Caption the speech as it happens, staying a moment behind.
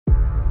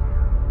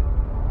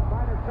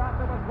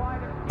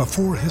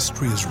Before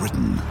history is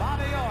written,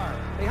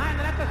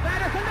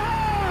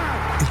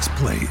 it's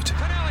played.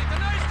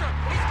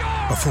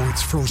 Before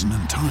it's frozen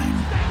in time,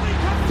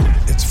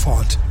 it's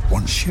fought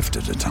one shift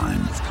at a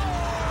time.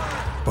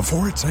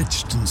 Before it's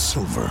etched in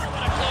silver,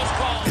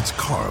 it's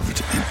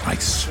carved in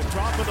ice.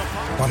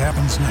 What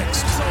happens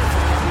next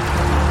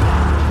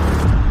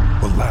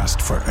will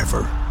last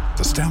forever.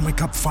 The Stanley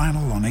Cup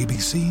Final on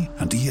ABC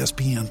and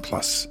ESPN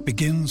Plus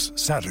begins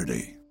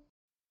Saturday.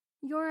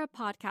 You're a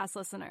podcast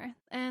listener,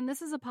 and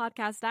this is a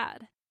podcast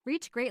ad.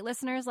 Reach great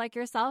listeners like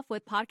yourself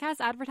with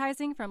podcast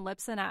advertising from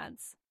Lips and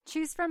Ads.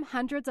 Choose from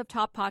hundreds of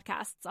top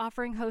podcasts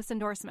offering host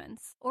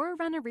endorsements, or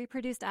run a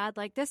reproduced ad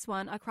like this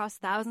one across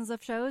thousands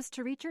of shows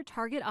to reach your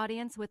target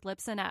audience with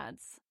Lips and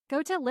Ads.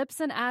 Go to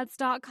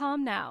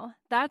lipsandads.com now.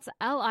 That's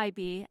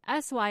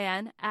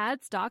LIBSYN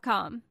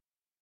ads.com.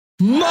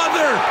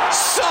 Mother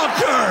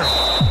Soccer.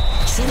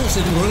 Somos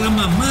el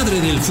programa madre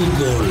del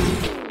fútbol.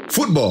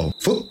 Football.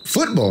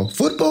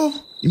 Football?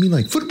 You mean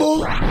like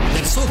football?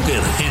 El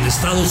soccer en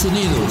Estados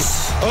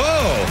Unidos.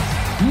 Oh,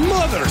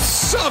 Mother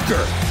Soccer.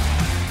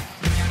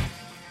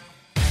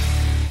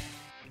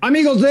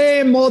 Amigos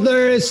de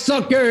Mother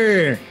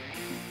Soccer,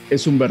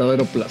 es un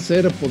verdadero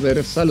placer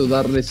poder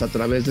saludarles a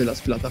través de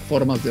las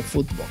plataformas de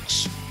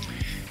Footbox.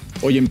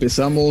 Hoy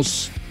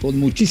empezamos con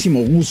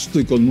muchísimo gusto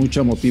y con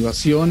mucha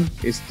motivación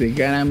este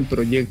gran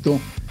proyecto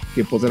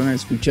que podrán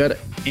escuchar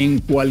en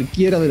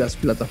cualquiera de las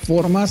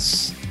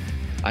plataformas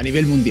a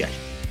nivel mundial.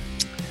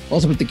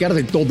 Vamos a platicar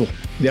de todo,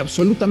 de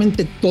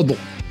absolutamente todo,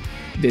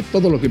 de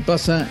todo lo que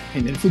pasa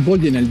en el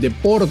fútbol y en el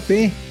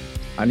deporte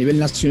a nivel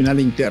nacional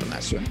e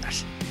internacional.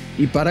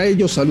 Y para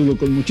ello saludo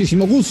con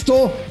muchísimo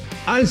gusto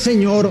al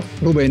señor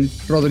Rubén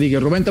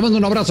Rodríguez. Rubén, te mando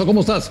un abrazo,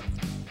 ¿cómo estás?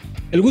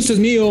 El gusto es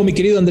mío, mi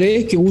querido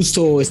André, qué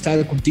gusto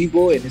estar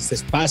contigo en este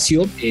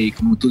espacio,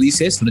 como tú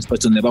dices, un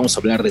espacio donde vamos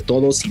a hablar de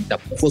todo, sin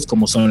tapujos,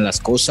 cómo son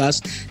las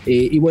cosas,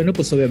 y bueno,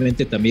 pues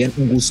obviamente también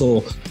un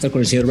gusto estar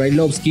con el señor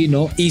Brailovsky,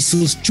 ¿no? Y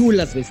sus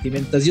chulas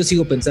vestimentas. Yo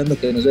sigo pensando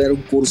que nos va a dar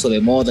un curso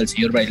de moda el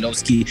señor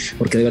Brailovsky,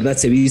 porque de verdad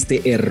se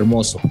viste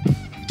hermoso.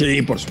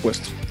 Sí, por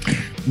supuesto.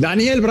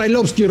 Daniel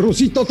Brailovsky,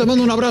 Rusito, te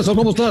mando un abrazo,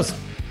 ¿cómo estás?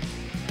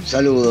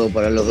 Saludo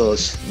para los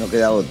dos, no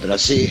queda otra.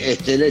 Sí,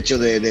 el hecho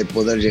de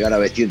poder llegar a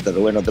vestirte,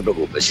 Rubén, no te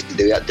preocupes. Sí,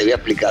 te voy a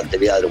explicar, te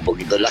voy a dar un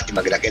poquito de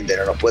lástima que la gente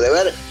no nos puede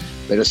ver,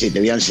 pero sí, te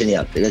voy a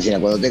enseñar.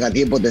 Cuando tenga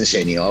tiempo te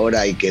enseño.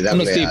 Ahora hay que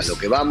darle a lo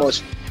que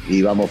vamos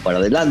y vamos para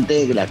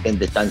adelante. La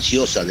gente está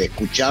ansiosa de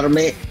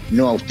escucharme,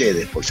 no a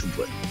ustedes, por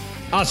supuesto.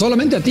 Ah,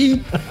 solamente a ti.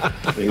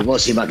 Y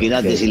vos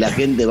imaginate si la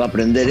gente va a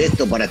aprender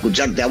esto para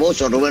escucharte a vos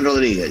o Rubén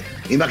Rodríguez.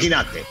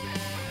 Imaginate.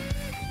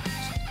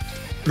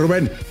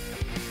 Rubén,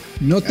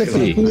 no te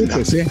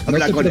preocupes,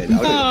 Habla con él.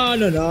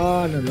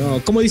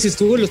 No. Como dices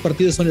tú, los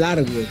partidos son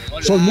largos,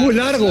 ¿no? Son muy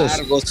largos.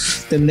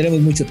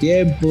 Tendremos mucho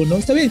tiempo, ¿no?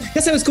 Está bien.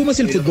 Ya sabes cómo es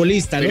el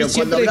futbolista, ¿no?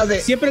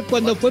 Siempre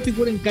cuando fue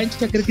figura en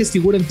cancha, cree que es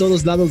figura en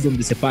todos lados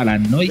donde se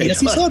paran, ¿no? Y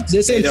así son.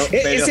 Es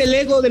el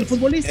ego del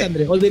futbolista,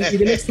 André, y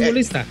del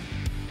exfutbolista.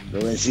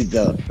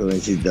 Rubencito,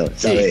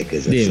 sabes que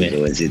es así,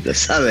 Rubencito,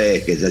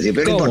 sabes que es así.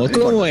 Pero ¿Cómo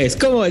es,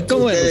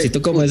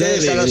 Rusito? ¿Cómo es?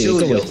 Ustedes a lo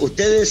suyo,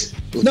 ustedes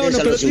no,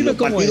 pero dime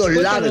cómo es,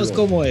 cuéntanos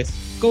cómo es.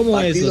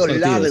 Partidos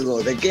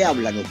largos, ¿de qué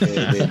hablan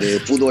ustedes? ¿De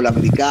fútbol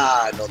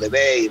americano, de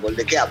béisbol?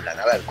 ¿De qué hablan?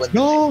 A ver, cuéntame.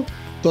 No,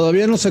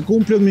 todavía no se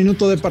cumple un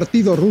minuto de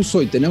partido,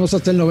 Ruso, y tenemos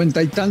hasta el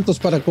 90 y tantos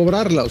para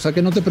cobrarla, o sea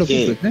que no te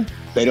preocupes. Sí,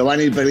 pero van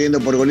a ir perdiendo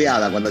por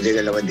goleada cuando llegue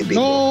el 90 y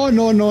pico. No.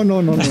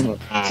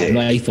 Sí.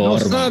 No hay forma.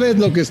 No sabes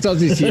lo que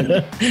estás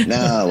diciendo.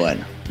 No,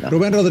 bueno. No.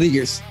 Rubén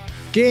Rodríguez,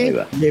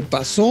 ¿qué le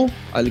pasó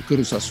al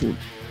Cruz Azul?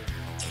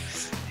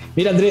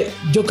 Mira, André,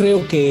 yo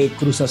creo que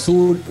Cruz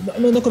Azul,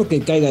 no creo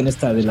que caiga en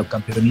esta de los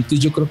campeonitos,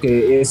 yo creo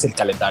que es el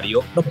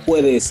calendario. No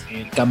puedes,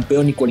 el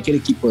campeón y cualquier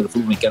equipo del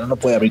fútbol mexicano no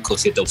puede abrir con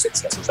 7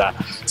 ausencias, o sea,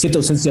 7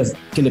 ausencias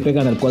que le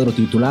pegan al cuadro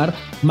titular.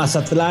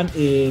 Mazatlán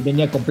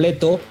venía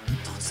completo,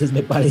 entonces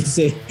me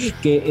parece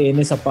que en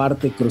esa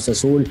parte Cruz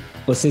Azul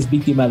pues es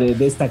víctima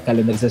de esta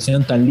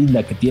calendarización tan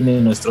linda que tiene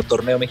nuestro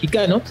torneo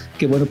mexicano,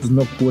 que bueno, pues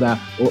no cura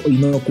y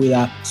no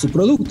cuida su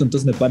producto.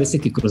 Entonces me parece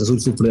que Cruz Azul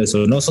sufre de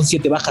eso, ¿no? Son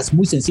 7 bajas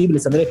muy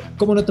sensibles, André.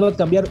 ¿Cómo no te va a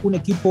cambiar un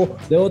equipo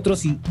de otro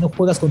si no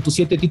juegas con tus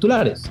 7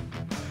 titulares?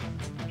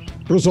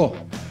 Ruso.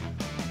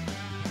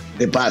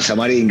 ¿Qué pasa,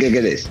 Marín? ¿Qué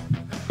querés?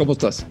 ¿Cómo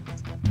estás?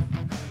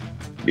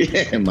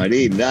 Bien,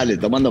 Marín, dale,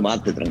 tomando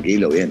mate,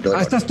 tranquilo, bien. Todo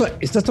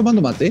 ¿Estás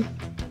tomando mate?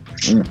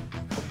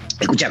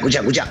 Escucha.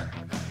 ¿Escuchaste,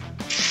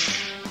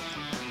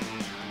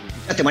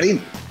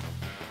 Marín?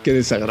 Qué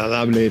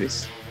desagradable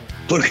eres.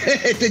 ¿Por qué?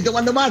 Estoy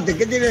tomando mate,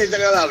 ¿qué tiene de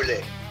desagradable?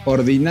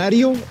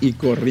 Ordinario y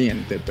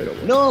corriente, pero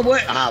bueno. No,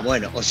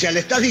 bueno, o sea, le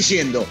estás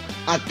diciendo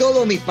a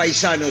todos mis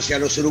paisanos y a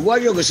los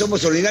uruguayos que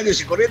somos ordinarios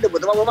y corrientes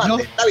pues tomamos mate, no,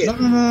 ¿está bien?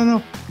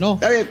 No.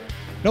 ¿Está bien?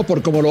 No,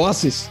 por cómo lo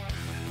haces.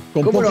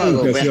 Con ¿Cómo poca lo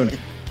hago? educación.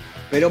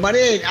 Pero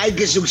Marín, hay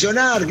que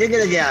succionar, ¿qué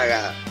querés que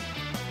haga?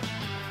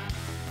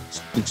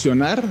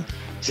 ¿Succionar?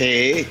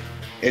 Sí,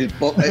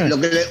 lo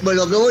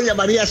que vos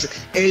llamarías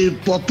el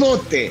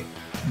popote.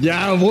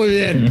 Ya, muy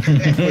bien.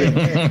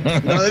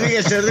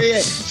 Rodríguez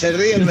se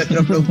ríe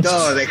nuestro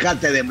productor,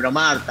 dejate de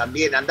embromar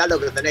también, andá lo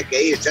que tenés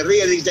que ir. Se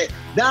ríe y dice,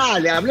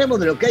 dale, hablemos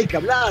de lo que hay que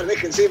hablar,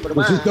 déjense de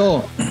embromar.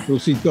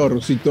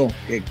 Rusito.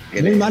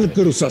 ¿Muy mal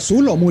Cruz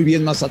Azul o muy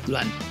bien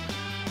Mazatlán?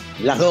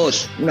 Las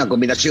dos, una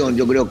combinación.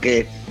 Yo creo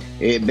que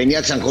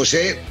Beñat San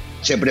José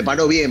se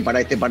preparó bien para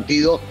este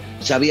partido,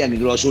 sabía que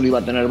Cruz Azul iba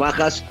a tener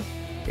bajas,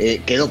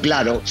 quedó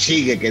claro,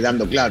 sigue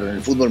quedando claro en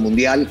el fútbol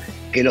mundial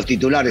que los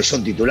titulares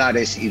son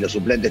titulares y los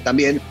suplentes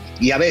también,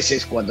 y a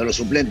veces cuando los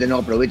suplentes no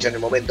aprovechan el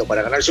momento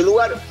para ganar su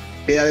lugar,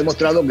 queda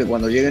demostrado que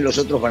cuando lleguen los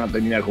otros van a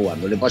terminar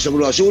jugando. Le pasó a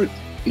Cruz Azul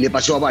y le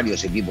pasó a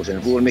varios equipos en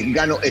el fútbol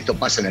mexicano, esto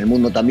pasa en el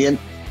mundo también,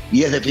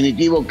 y es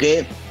definitivo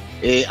que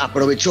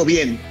aprovechó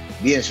bien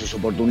sus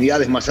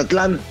oportunidades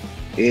Mazatlán.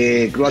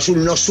 Cruz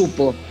Azul no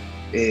supo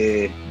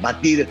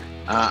batir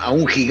a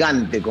un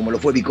gigante como lo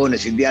fue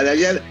Vicones el día de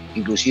ayer,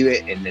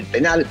 inclusive en el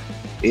penal.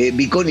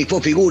 Vicones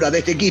fue figura de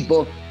este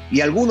equipo y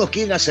algunos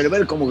quieren hacer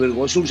ver como que el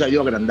Cruz Azul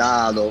salió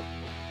agrandado,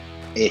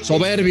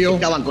 soberbio,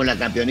 estaban con la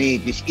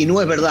campeonitis, y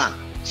no es verdad.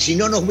 Si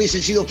no nos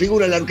hubiese sido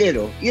figura el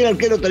arquero, y el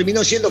arquero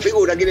terminó siendo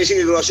figura, quiere decir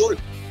que el Cruz Azul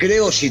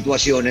creó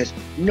situaciones,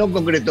 no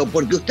concretó,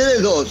 porque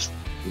ustedes dos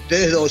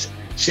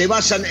se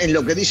basan en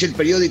lo que dice el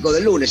periódico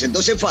del lunes,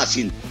 entonces es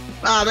fácil.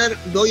 A ver,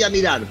 voy a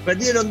mirar,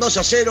 perdieron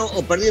 2-0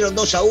 o perdieron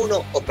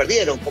 2-1 o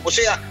perdieron, como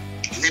sea,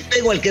 le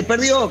pego al que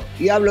perdió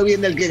y hablo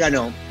bien del que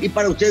ganó. Y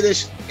para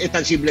ustedes es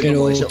tan simple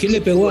como eso. Pero ¿quién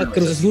le pegó a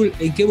Cruz Azul?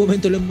 ¿En qué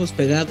momento le hemos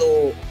pegado,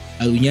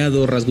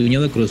 aduñado,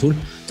 rasguñado a Cruz Azul?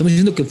 Estamos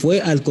diciendo que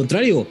fue al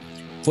contrario.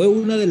 Fue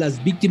una de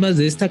las víctimas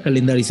de esta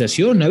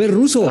calendarización. A ver,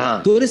 Russo,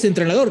 tú eres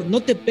entrenador.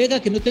 No te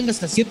pega que no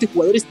tengas a 7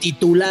 jugadores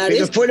titulares.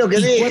 Pero fue lo que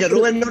dije,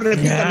 Rubén, no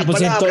repita mis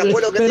palabras.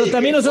 Fue lo que pero dije.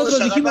 También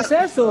nosotros dijimos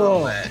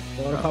eso.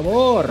 Por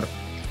favor.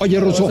 Oye,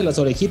 Russo. Las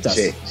orejitas.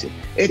 Sí.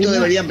 Esto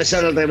debería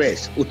empezar al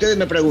revés. Ustedes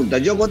me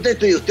preguntan, yo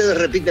contesto y ustedes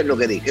repiten lo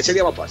que dije.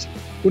 Sería más fácil.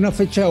 Una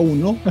fecha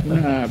 1,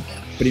 una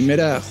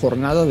primera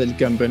jornada del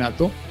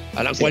campeonato,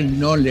 a la cual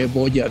no le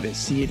voy a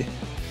decir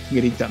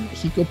Grita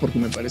México, porque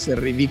me parece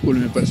ridículo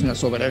y me parece una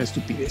soberana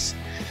estupidez.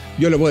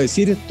 Yo le voy a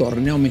decir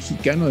torneo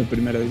mexicano de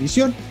primera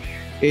división.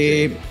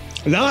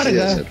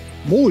 Larga,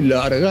 muy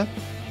larga.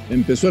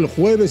 Empezó el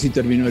jueves y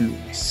terminó el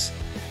lunes.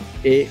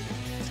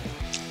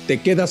 Te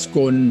quedas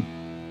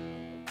con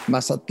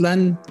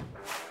Mazatlán,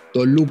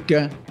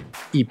 Toluca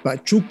y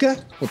Pachuca,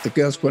 o te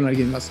quedas con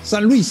alguien más.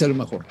 San Luis a lo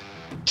mejor.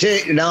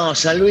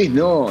 San Luis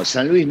no,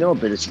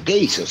 pero ¿qué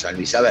hizo San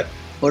Luis? A ver,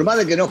 por más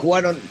de que no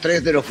jugaron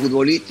 3 de los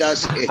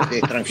futbolistas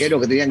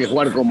extranjeros que tenían que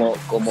jugar como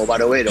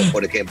Barovero,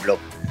 por ejemplo,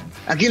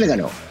 ¿a quién le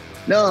ganó?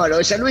 No, lo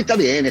de San Luis está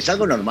bien, es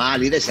algo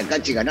normal, ir a esa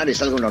cancha y ganar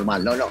es algo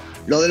normal, no.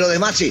 Lo de los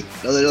demás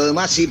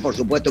sí, por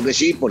supuesto que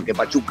sí, porque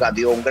Pachuca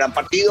dio un gran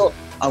partido,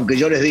 aunque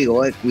yo les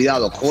digo,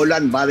 cuidado,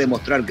 Holland va a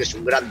demostrar que es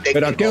un gran técnico.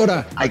 ¿Pero a qué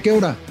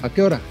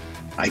hora?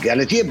 Hay que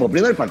darle tiempo,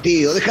 primer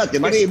partido, déjate,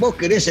 María, vos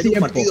querés en un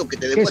partido que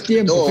te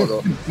demuestre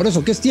todo. Por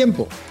eso, ¿qué es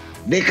tiempo?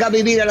 Deja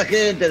vivir a la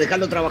gente,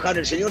 dejarlo trabajar.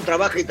 El señor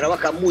trabaja y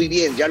trabaja muy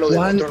bien, ya lo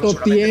demostró.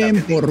 ¿Cuánto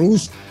tiempo,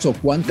 Russo?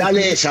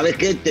 Dale, ¿sabes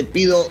qué? Te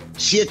pido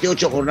 7,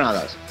 8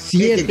 jornadas.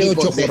 7,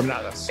 8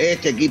 jornadas.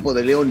 Este equipo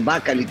de León va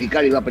a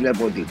calificar y va a pelear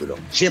por el título.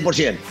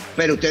 100%.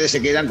 Pero ustedes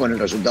se quedan con el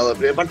resultado del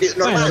primer partido.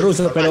 Normal, bueno,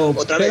 Russo, normal. pero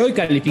Otra vez. hoy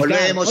calificar.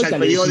 Volvemos al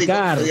periódico.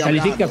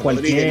 Califica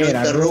cualquiera. Rodríguez, no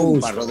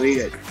interrumpa,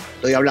 Rodríguez.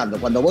 Estoy hablando.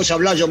 Cuando vos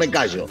hablás, yo me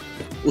callo.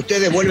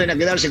 Ustedes vuelven a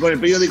quedarse con el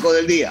periódico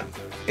del día.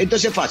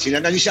 Entonces es fácil,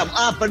 analizamos.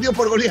 Perdió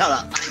por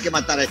goleada. Hay que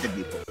matar a este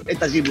tipo. Es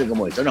tan simple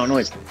como eso. No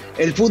es.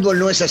 El fútbol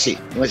no es así.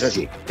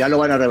 Ya lo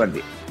van a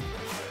revertir.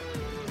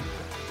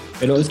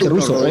 Pero es que,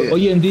 Russo,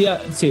 hoy en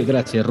día, sí,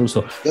 gracias,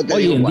 Russo.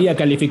 Hoy en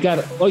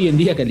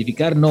día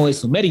calificar no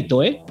es un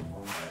mérito, ¿eh?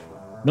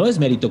 No es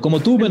mérito. Como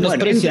tú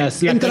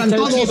menosprecias la cancha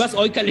de Chivas,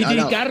 hoy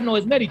calificar no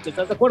es mérito.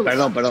 ¿Estás de acuerdo?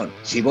 Perdón.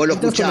 Si vos lo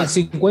escuchás,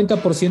 el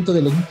 50%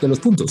 de los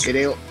puntos.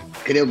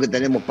 Creo que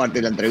tenemos parte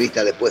de la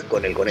entrevista después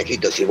con el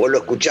conejito. Si vos lo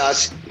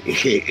escuchás,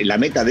 la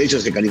meta de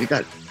ellos es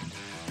calificar.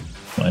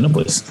 Bueno,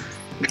 pues.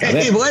 A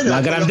ver, bueno,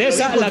 la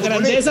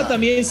grandeza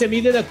también se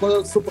mide de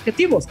acuerdo a sus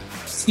objetivos.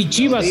 Si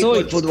Chivas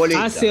hoy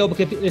hace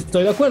objetivos,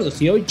 estoy de acuerdo,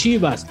 si hoy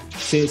Chivas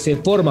se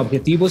forma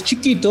objetivos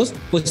chiquitos,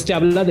 pues te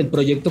habla del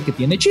proyecto que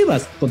tiene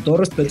Chivas. Con todo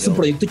respeto, es un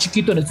proyecto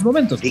chiquito en estos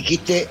momentos.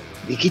 Dijiste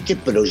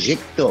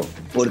proyecto,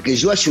 porque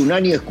yo hace un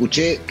año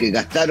escuché que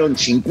gastaron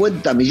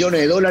 $50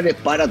 millones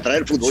para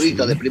traer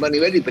futbolistas de primer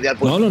nivel y pelear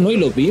por... No, y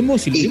lo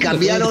vimos. Y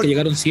cambiaron, que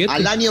llegaron 7.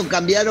 Al año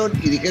cambiaron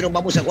y dijeron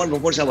vamos a jugar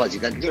con fuerza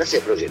básica. ¿Qué clase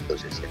de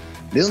proyectos es ese?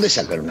 ¿De dónde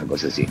sacan una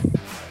cosa así?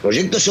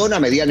 Proyectos son a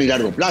mediano y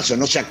largo plazo,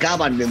 no se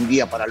acaban de un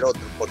día para el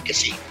otro, porque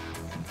sí.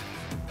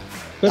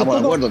 Estamos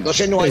de acuerdo,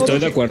 entonces no hay... Estoy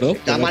de acuerdo.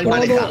 Está mal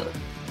manejado.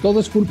 Todo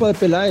es culpa de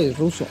Peláez,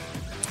 Russo.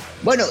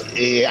 Bueno,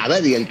 a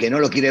ver, y el que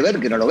no lo quiere ver,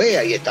 que no lo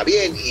vea, y está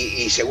bien,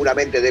 y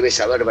seguramente debe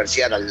saber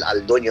versear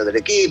al dueño del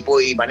equipo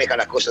y maneja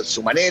las cosas de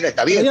su manera,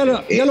 está bien. Ya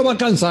lo va a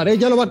cansar,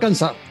 ya lo va a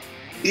cansar.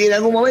 Y en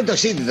algún momento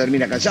sí te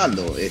termina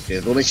cansando.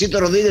 Rubensito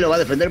Rodríguez lo va a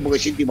defender porque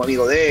es íntimo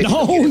amigo de él.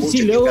 No,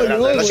 sí, luego,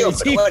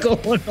 sí, bueno.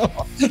 Cómo no.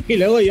 Y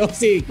luego yo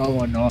sí,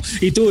 cómo no.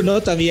 Y tú, ¿no?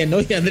 También, ¿no?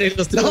 Y Andrés,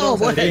 los tres. No,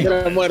 bueno.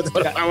 Muerto,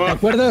 por favor. ¿Te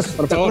acuerdas,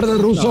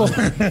 Ruso?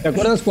 No. ¿Te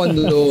acuerdas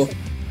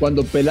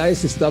cuando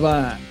Peláez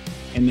estaba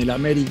en el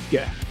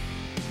América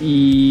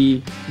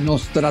y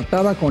nos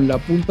trataba con la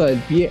punta del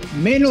pie,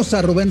 menos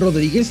a Rubén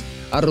Rodríguez?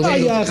 A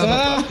Rubén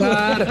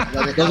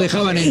lo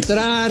dejaban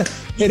entrar,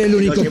 era el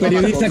único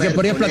periodista que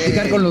podía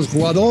platicar con los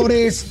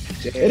jugadores.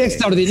 Sí. Era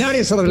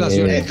extraordinaria esa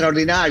relación. Era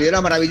extraordinario, era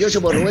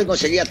maravilloso porque Rubén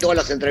conseguía todas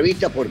las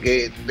entrevistas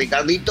porque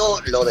Ricardito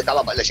lo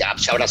dejaba,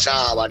 se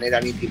abrazaban,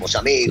 eran íntimos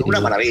amigos. Sí.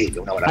 Una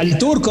maravilla. Al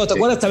Turco, ¿te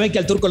acuerdas también que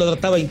al Turco lo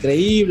trataba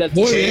increíble?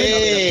 Muy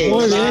bien.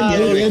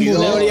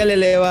 Le abría el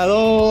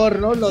elevador,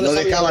 ¿no? Lo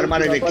dejaba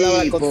armar el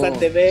equipo.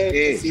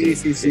 Constantemente.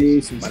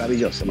 Sí.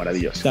 Maravilloso.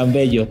 Tan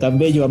bello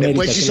América.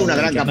 Después hizo una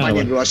gran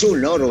campaña en Cruz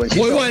Azul, ¿no,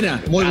 Rubensito?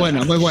 Muy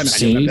buena.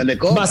 Sí.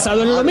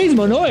 Basado en lo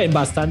mismo, ¿no? En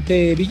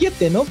bastante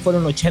billete, ¿no?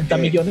 Fueron 80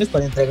 millones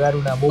para entregar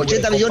una muy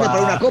 80 millones copa.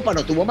 Para una copa no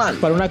estuvo mal.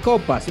 Para una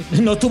copa, sí.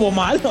 No estuvo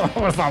mal, no,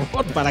 por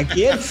favor. ¿Para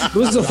quién?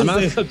 Ruso,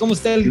 ¿cómo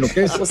está el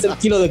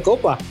kilo de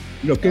copa?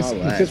 Lo que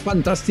es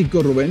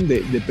fantástico, Rubén,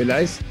 de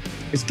Peláez,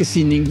 es que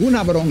sin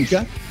ninguna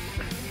bronca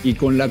y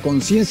con la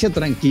conciencia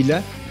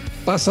tranquila,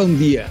 pasa un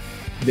día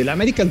del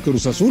América al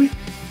Cruz Azul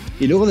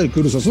y luego del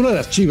Cruz Azul a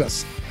las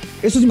Chivas.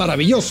 Eso es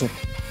maravilloso.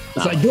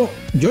 O sea,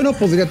 yo no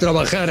podría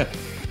trabajar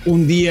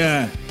un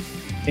día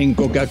en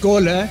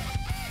Coca-Cola,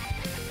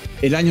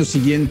 el año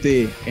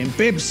siguiente en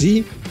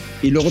Pepsi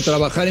y luego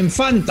trabajar en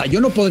Fanta.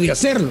 Yo no podría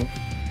hacerlo.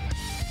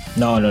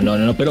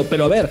 No,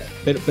 pero a ver,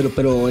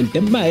 pero el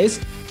tema es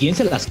quién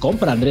se las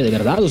compra, André, de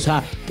verdad. O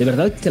sea, de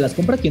verdad se las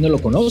compra quien no lo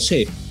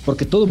conoce,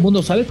 porque todo el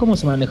mundo sabe cómo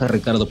se maneja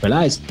Ricardo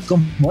Peláez,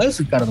 cómo es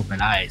Ricardo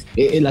Peláez,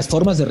 las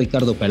formas de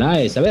Ricardo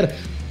Peláez. A ver,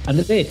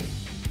 André,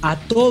 a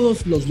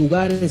todos los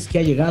lugares que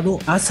ha llegado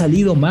ha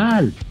salido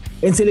mal.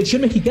 En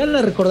Selección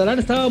Mexicana, recordarán,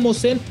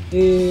 estábamos en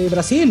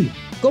Brasil.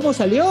 ¿Cómo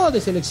salió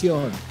de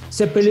selección?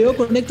 Se peleó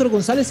con Héctor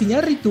González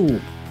Iñárritu.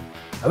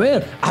 A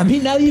ver, a mí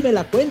nadie me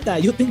la cuenta.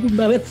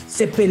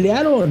 Se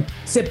peleó,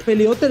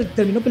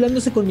 terminó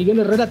peleándose con Miguel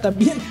Herrera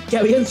también, que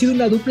habían sido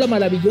una dupla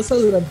maravillosa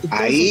durante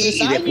todos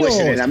esos años. Después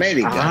en el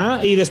América.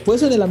 Y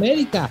después en el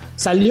América.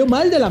 Salió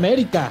mal del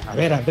América. A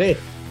ver, André,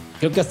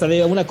 creo que hasta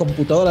una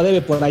computadora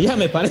debe por allá,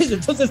 me parece.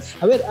 Entonces,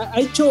 a ver, ha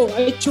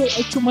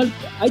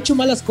hecho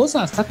malas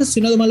cosas, ha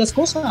gestionado malas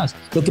cosas.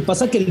 Lo que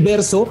pasa que el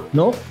verso,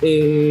 ¿no?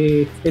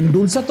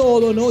 Endulza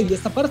todo, ¿no? Y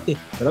esta parte.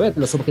 Pero a ver,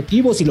 los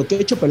objetivos y lo que ha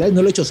hecho Peláez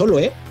no lo ha hecho solo,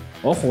 ¿eh?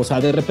 Ojo, o sea,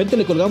 de repente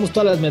le colgamos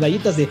todas las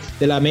medallitas de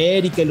la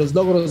América y los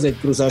logros de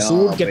Cruz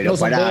Azul.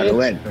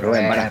 Rubén,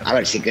 a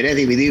ver, si querés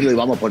dividirlo y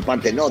vamos por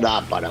partes, no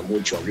da para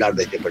mucho hablar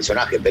de este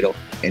personaje, pero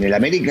en el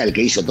América el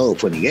que hizo todo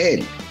fue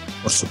Miguel.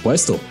 Por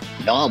supuesto.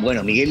 No,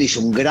 bueno, Miguel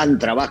hizo un gran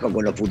trabajo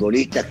con los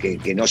futbolistas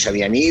que no se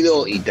habían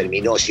ido y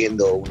terminó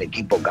siendo un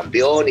equipo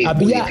campeón. Y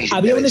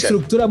había una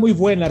estructura muy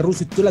buena,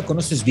 Russo, y tú la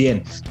conoces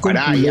bien.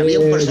 Y había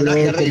un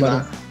personaje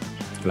arriba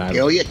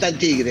que hoy está en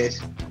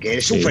Tigres, que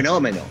es un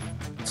fenómeno.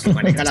 Que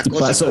maneja las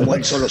cosas como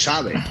él solo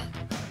sabe.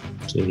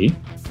 Sí.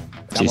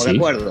 ¿Estamos de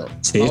acuerdo?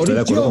 Sí, estoy de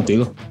acuerdo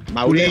contigo.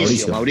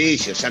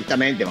 Mauricio,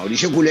 exactamente.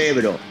 Mauricio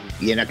Culebro.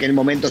 Y en aquel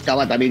momento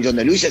estaba también John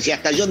de Luisa. Y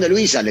hasta John de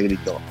Luisa le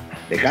gritó: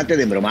 dejate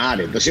de embromar.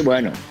 Entonces,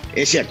 bueno,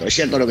 es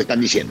cierto lo que están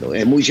diciendo.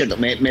 Es muy cierto.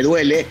 Me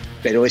duele,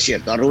 pero es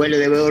cierto. A Rubén le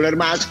debe doler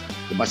más.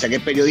 Lo que pasa es que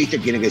es periodista y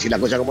tiene que decir las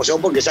cosas como son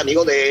porque es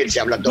amigo de él. Se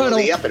hablan todos los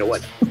días, pero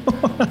bueno.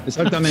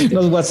 Exactamente.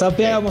 Nos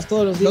whatsappeamos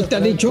todos los días. ¿No te ha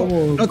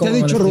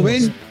dicho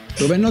Rubén?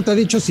 Rubén, ¿no te ha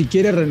dicho si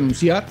quiere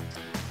renunciar?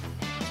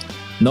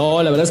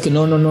 No, la verdad es que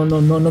no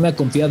me ha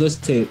confiado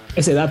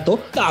ese dato.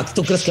 No,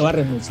 ¿tú crees que va a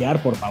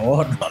renunciar? Por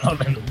favor, no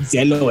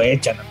renuncia, él lo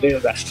echan,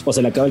 o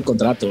se le acaba el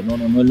contrato. No,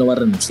 él no va a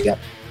renunciar.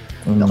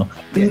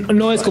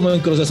 No es como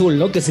en Cruz Azul,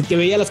 ¿no? Que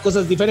veía las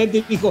cosas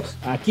diferentes y dijo: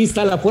 aquí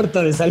está la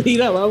puerta de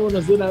salida,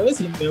 vámonos de una vez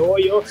y me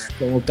voy yo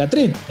como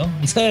Catrín, ¿no?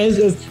 O sea,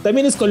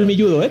 también es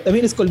colmilludo,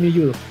 también es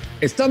colmilludo.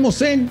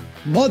 Estamos en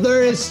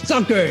Mother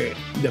Soccer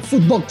de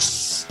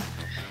Footbox.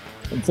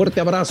 Un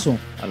fuerte abrazo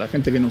a la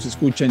gente que nos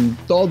escucha en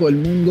todo el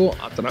mundo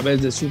a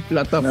través de su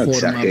plataforma. No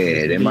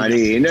exageres,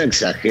 Mari, no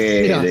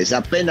exageres. Mira,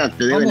 apenas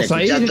te deben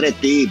escuchar 3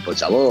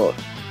 tipos, a vos.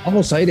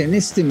 Vamos a ir en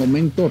este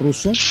momento,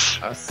 Ruso,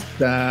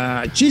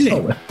 hasta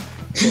Chile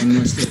con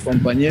nuestro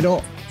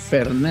compañero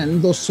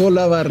Fernando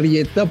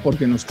Solabarrieta,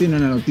 porque nos tiene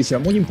una noticia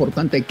muy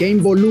importante que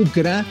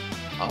involucra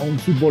a un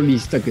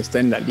futbolista que está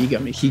en la Liga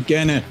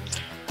Mexicana.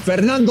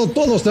 Fernando,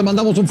 todos te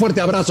mandamos un fuerte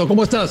abrazo.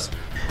 ¿Cómo estás?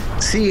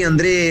 Sí,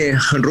 André,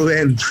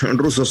 Rubén,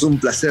 Russo, es un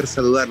placer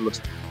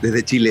saludarlos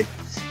desde Chile.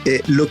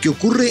 Lo que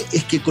ocurre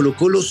es que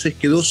Colo-Colo se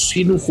quedó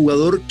sin un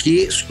jugador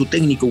que su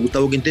técnico,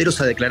 Gustavo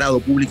Quinteros, ha declarado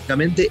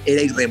públicamente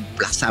era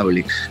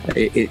irreemplazable.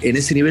 En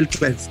ese nivel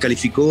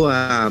calificó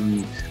a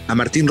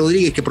Martín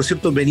Rodríguez, que por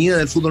cierto venía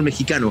del fútbol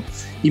mexicano.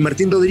 Y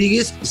Martín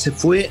Rodríguez se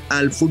fue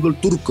al fútbol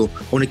turco,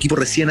 a un equipo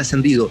recién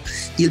ascendido.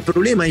 Y el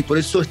problema, y por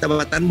eso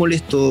estaba tan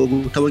molesto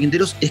Gustavo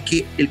Quinteros, es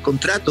que el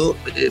contrato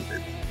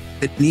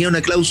tenía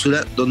una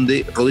cláusula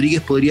donde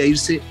Rodríguez podía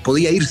irse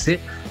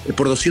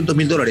por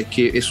 $200.000,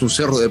 que es un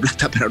cerro de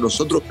plata para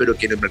nosotros, pero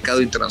que en el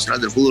mercado internacional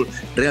del fútbol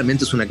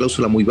realmente es una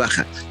cláusula muy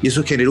baja. Y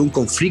eso generó un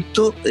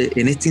conflicto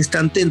en este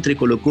instante entre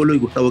Colo-Colo y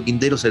Gustavo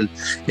Quinteros, el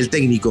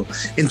técnico.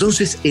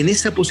 Entonces, en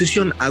esa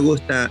posición, hago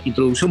esta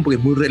introducción porque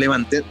es muy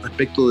relevante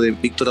respecto de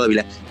Víctor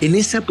Dávila. En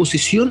esa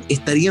posición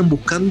estarían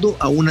buscando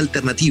a una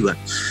alternativa,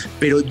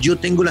 pero yo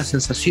tengo la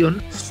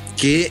sensación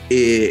que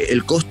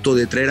el costo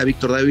de traer a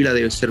Víctor Dávila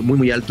debe ser muy,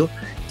 muy alto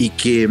y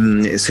que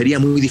sería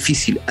muy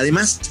difícil.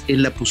 Además,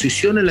 en la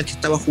posición en la que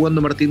estaba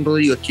jugando Martín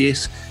Rodríguez, que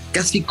es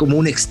casi como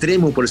un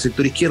extremo por el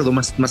sector izquierdo,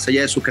 más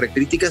allá de sus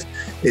características,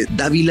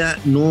 Dávila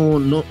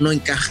no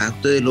encaja.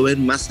 Ustedes lo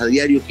ven más a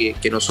diario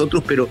que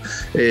nosotros, pero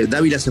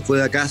Dávila se fue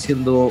de acá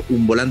siendo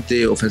un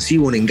volante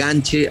ofensivo, un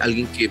enganche,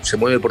 alguien que se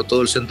mueve por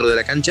todo el centro de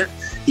la cancha,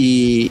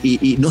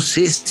 y no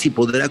sé si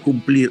podrá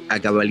cumplir a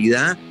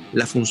cabalidad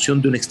la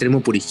función de un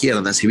extremo por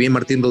izquierda. Si bien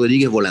Martín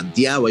Rodríguez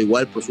volanteaba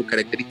igual por sus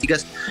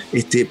características,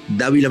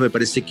 Dávila me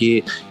parece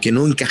que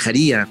no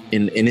encajaría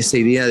en esa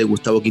idea de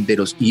Gustavo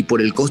Quinteros, y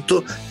por el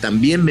costo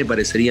también me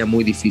parecería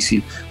muy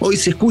difícil. Hoy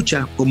se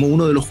escucha como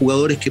uno de los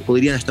jugadores que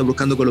podrían estar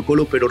buscando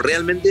Colo-Colo, pero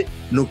realmente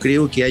no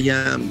creo que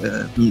haya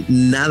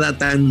nada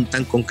tan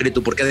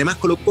concreto, porque además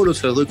Colo-Colo,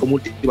 se los doy como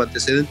último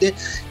antecedente,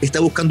 está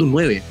buscando un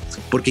 9,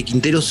 porque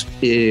Quinteros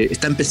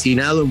está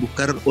empecinado en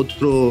buscar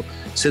otro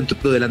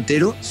centro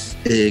delantero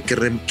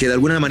que de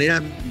alguna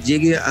manera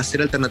llegue a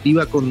ser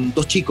alternativa con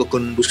dos chicos,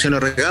 con Luciano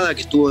Regada,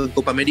 que estuvo en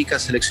Copa América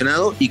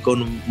seleccionado, y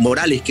con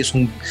Morales, que es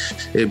un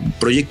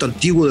proyecto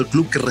antiguo del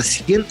club que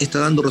recién está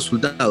dando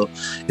resultados.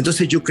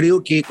 Entonces yo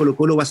creo que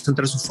Colo-Colo va a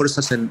centrar sus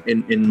fuerzas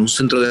en un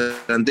centro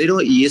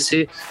delantero, y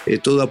ese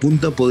todo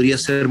apunta podría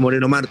ser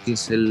Moreno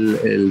Martins,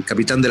 el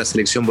capitán de la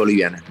selección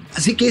boliviana.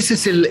 Así que ese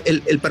es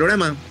el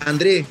panorama,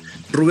 André,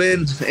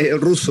 Rubén,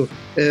 Russo.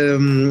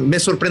 Me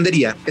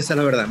sorprendería, esa es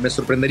la verdad, me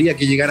sorprendería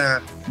que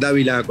llegara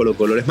Dávila a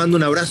Colo-Colo. Les mando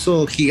un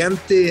abrazo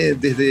gigante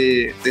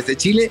desde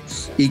Chile,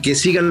 y que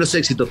sigan los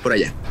éxitos por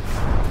allá.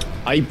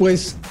 Ahí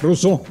pues,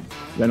 Russo,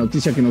 la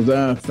noticia que nos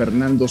da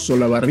Fernando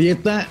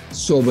Solabarrieta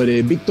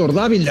sobre Víctor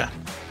Dávila,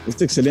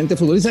 este excelente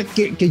futbolista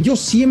que yo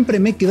siempre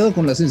me he quedado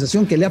con la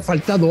sensación que le ha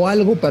faltado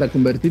algo para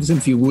convertirse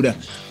en figura.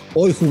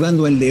 Hoy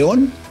jugando en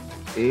León,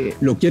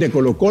 lo quiere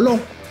Colo-Colo.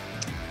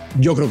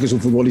 Yo creo que es un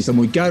futbolista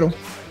muy caro.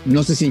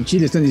 No sé si en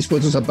Chile están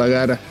dispuestos a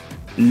pagar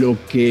lo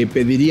que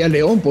pediría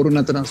León por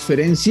una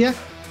transferencia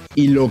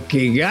y lo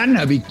que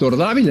gana Víctor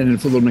Dávila en el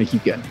fútbol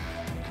mexicano.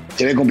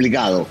 Se ve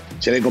complicado,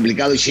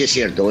 y sí es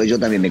cierto. Yo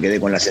también me quedé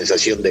con la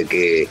sensación de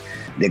que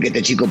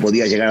este chico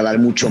podía llegar a dar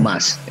mucho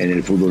más en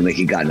el fútbol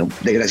mexicano.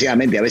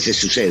 Desgraciadamente a veces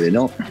sucede,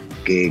 ¿no?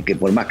 Que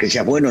por más que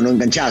seas bueno, no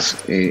enganchás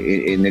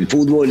en el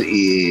fútbol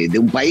de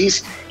un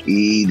país,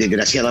 y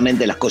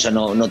desgraciadamente las cosas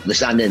no te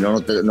salen,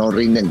 no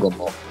rinden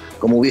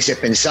como hubieses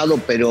pensado,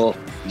 pero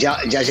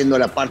ya yendo a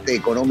la parte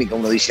económica,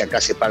 uno dice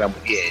acá se paga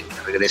muy bien.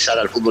 Regresar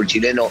al fútbol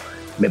chileno,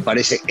 me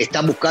parece,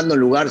 está buscando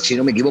el lugar, si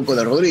no me equivoco,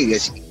 de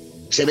Rodríguez.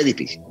 Se ve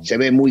difícil, se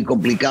ve muy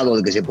complicado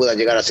de que se pueda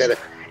llegar a hacer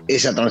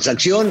esa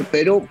transacción,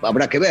 pero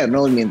habrá que ver,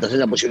 ¿no? Mientras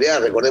haya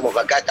posibilidad, recordemos que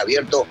acá está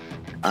abierto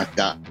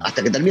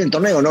hasta que termine el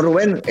torneo, ¿no,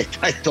 Rubén?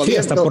 Está esto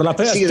abierto. Hasta por la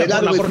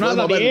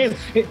jornada 10.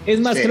 Es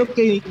más, sí. Creo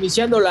que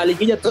iniciando la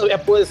liguilla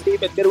todavía puedes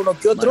meter uno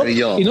que otro.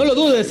 Y no lo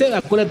dudes,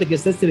 acuérdate que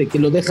está de que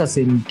lo dejas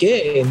en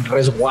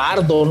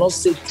resguardo, no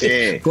sé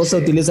qué cosa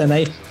utilizan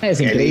ahí. Es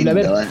qué increíble.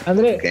 Lindo, a ver,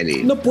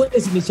 André, no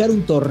puedes iniciar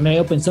un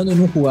torneo pensando en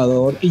un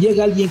jugador y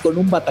llega alguien con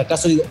un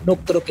batacazo. Digo, no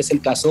creo que sea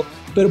el caso,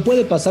 pero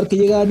puede pasar que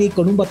llega alguien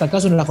con un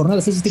batacazo en la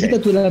jornada 6 y te quita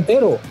tu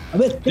delantero. A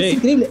ver, es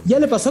increíble. Ya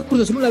le pasó a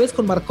Cruz Azul una vez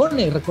con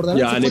Marcone, recordarás.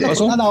 Ya le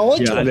pasó.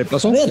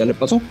 Ya le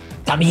pasó.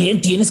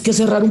 También tienes que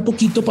cerrar un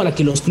poquito para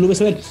que los clubes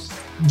se vean.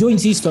 Yo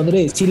insisto,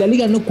 Andrés, si la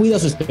liga no cuida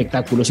su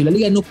espectáculo, si la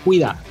liga no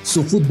cuida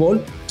su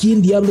fútbol,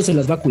 ¿quién diablos se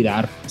las va a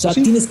cuidar? O sea,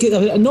 tienes que...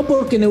 No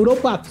porque en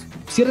Europa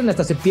cierran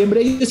hasta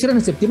septiembre, ellos cierran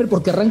en septiembre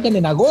porque arrancan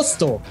en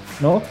agosto,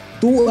 ¿no?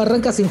 Tú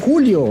arrancas en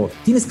julio,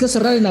 tienes que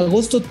cerrar en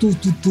agosto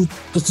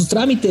tus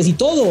trámites y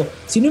todo.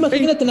 Si no,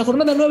 imagínate, en la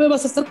jornada 9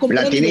 vas a estar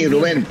comprando... Platini,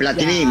 Rubén,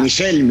 Platini,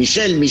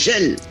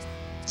 Michel.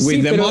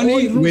 With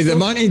the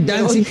money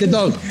dancing the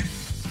dog.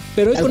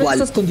 Pero hoy con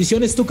estas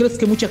condiciones, ¿tú crees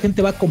que mucha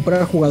gente va a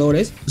comprar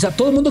jugadores? O sea,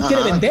 todo el mundo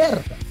quiere vender.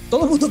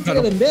 Todo el mundo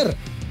quiere vender.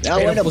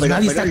 Pero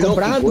nadie está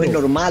comprando. Es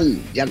normal,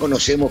 ya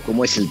conocemos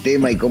cómo es el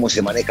tema y cómo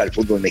se maneja el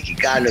fútbol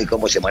mexicano y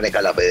cómo se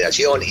maneja la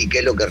federación y qué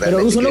es lo que realmente...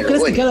 Pero Russo, ¿no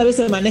crees que cada vez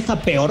se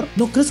maneja peor?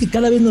 ¿No crees que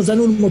cada vez nos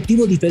dan un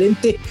motivo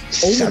diferente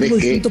o un motivo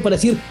distinto para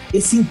decir,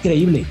 es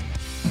increíble?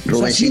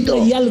 Rubencito, o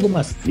sea, hay algo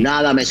más.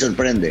 Nada me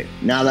sorprende.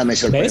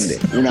 ¿Ves?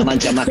 Una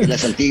mancha más que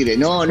las al tigre.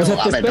 No, o sea,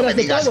 a ver, no me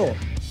digas.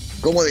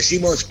 ¿Cómo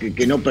decimos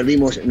que no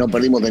perdimos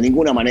de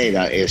ninguna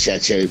manera? O sea,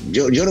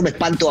 yo no me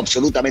espanto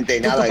absolutamente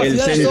de nada. El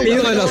sentido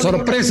de la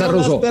sorpresa,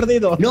 Russo.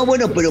 No,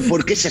 bueno, pero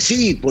porque es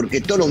así, porque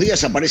todos los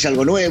días aparece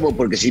algo nuevo,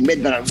 porque se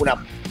inventan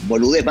alguna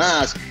boludez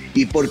más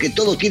y porque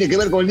todo tiene que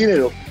ver con el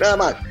dinero, nada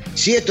más.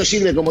 Si esto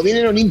sirve como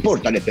dinero, no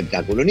importa el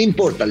espectáculo, no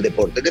importa el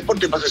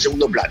deporte pasa a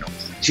segundo plano.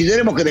 Si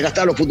tenemos que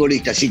desgastar a los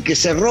futbolistas y que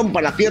se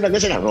rompan las piernas, que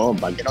se las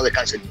rompan, que no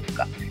descansen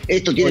nunca.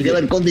 Esto tiene que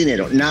ver con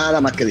dinero,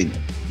 nada más que dinero.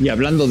 Y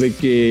hablando de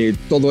que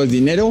todo es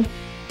dinero,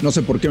 no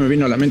sé por qué me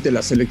vino a la mente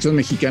la selección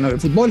mexicana de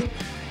fútbol,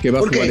 que va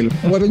a jugar el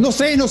jueves.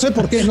 No sé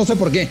por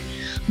qué.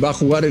 Va a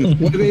jugar el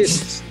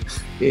jueves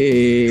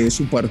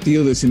su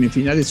partido de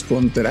semifinales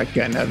contra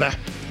Canadá.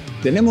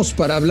 Tenemos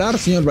para hablar,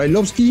 señor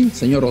Brailovsky,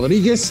 señor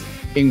Rodríguez.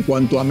 En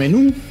cuanto a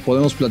menú,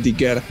 podemos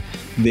platicar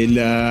de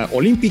la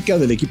Olímpica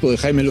del equipo de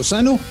Jaime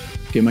Lozano,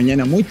 que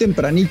mañana muy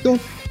tempranito,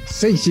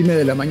 6:30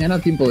 de la mañana,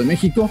 tiempo de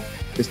México,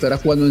 estará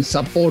jugando en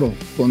Sapporo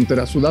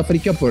contra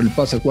Sudáfrica por el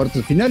pase a cuartos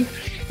de final.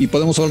 Y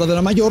podemos hablar de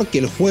la mayor, que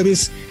el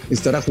jueves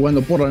estará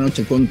jugando por la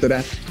noche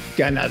contra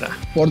Canadá.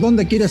 ¿Por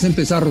dónde quieres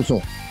empezar,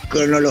 Russo?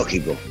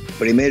 Cronológico.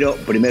 Primero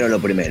lo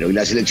primero. Y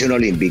la selección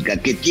olímpica,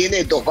 que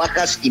tiene 2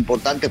 bajas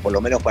importantes, por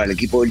lo menos para el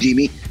equipo del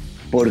Jimmy,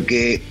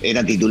 porque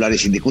eran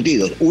titulares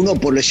indiscutidos. Uno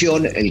por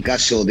lesión, el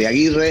caso de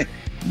Aguirre,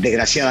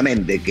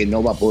 desgraciadamente, que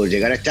no va a poder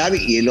llegar a estar,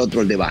 y el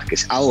otro el de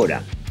Vázquez.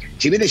 Ahora,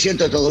 si bien es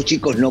cierto, estos 2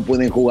 chicos no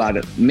pueden jugar,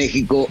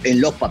 México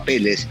en los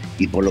papeles,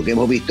 y por lo que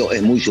hemos visto,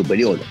 es muy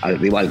superior al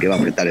rival que va a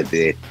enfrentar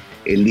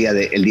el día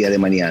de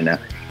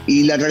mañana.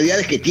 Y la realidad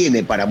es que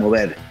tiene para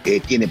mover,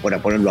 tiene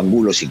para ponerlo a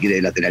Angulo si quiere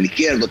de lateral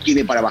izquierdo,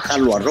 tiene para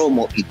bajarlo a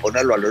Romo y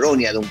ponerlo a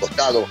Loronia de un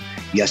costado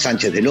y a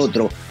Sánchez del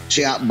otro. O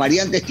sea,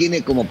 variantes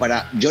tiene como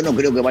para, yo no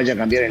creo que vaya a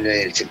cambiar en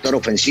el sector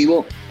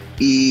ofensivo,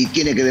 y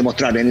tiene que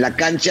demostrar en la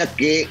cancha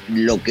que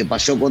lo que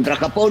pasó contra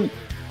Japón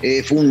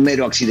fue un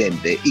mero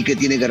accidente, y que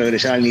tiene que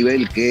regresar al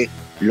nivel que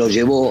lo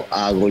llevó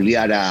a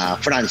golear a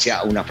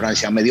Francia, una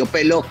Francia a medio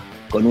pelo,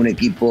 con un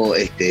equipo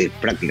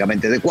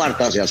prácticamente de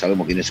cuartas, ya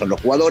sabemos quiénes son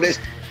los jugadores,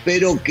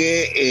 pero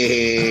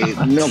que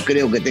no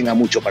creo que tenga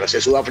mucho para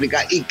hacer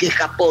Sudáfrica, y que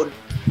Japón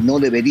no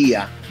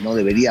debería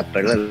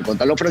perder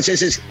contra los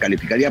franceses,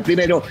 calificaría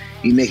primero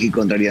y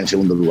México entraría en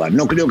segundo lugar.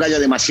 No creo que haya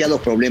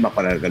demasiados problemas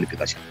para la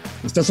calificación.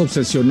 Estás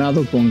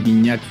obsesionado con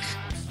Guiñac.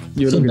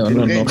 Yo creo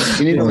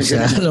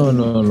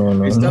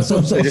no. Estás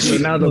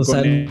obsesionado con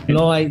él.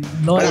 No hay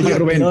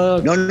Rubén.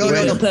 No,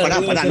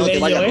 pará, no te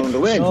vayas con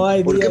Rubén.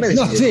 ¿Por qué me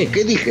decís?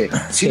 ¿Qué dije?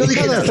 Si no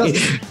dije nada.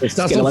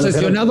 Estás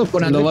obsesionado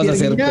con Andrés. No vas a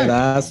hacer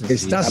pedazos.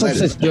 Estás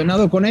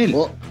obsesionado con él.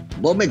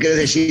 Vos me querés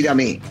decir a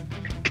mí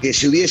que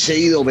si hubiese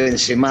ido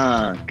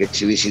Benzema, que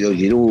si hubiese ido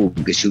Giroud,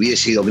 que si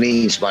hubiese ido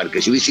Griezmann,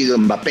 que si hubiese ido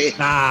Mbappé,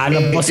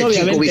 pues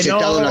chico hubiese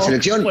estado en la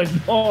selección. Pues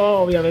no,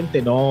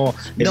 obviamente no.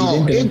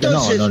 No,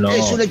 entonces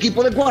es un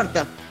equipo de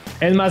cuarta.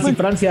 Es más, si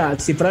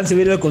Francia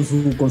hubiera con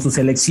su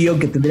selección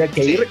que tendría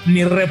que ir,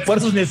 ni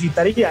refuerzos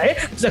necesitaría,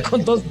 O sea,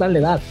 con todos dan la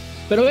edad.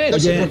 Pero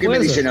entonces, ¿por qué me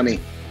dicen a mí?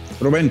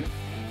 Rubén.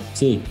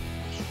 Sí.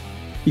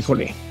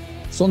 Híjole,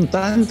 son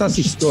tantas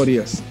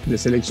historias de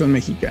selección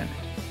mexicana.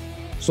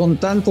 Son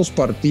tantos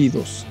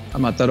partidos a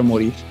matar o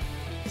morir.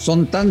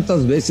 Son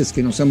tantas veces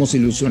que nos hemos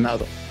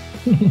ilusionado.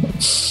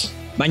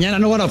 ¿Mañana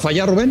no van a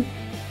fallar, Rubén?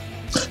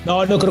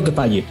 No creo que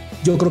falle.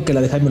 Yo creo que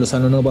la de Jaime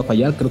Lozano no va a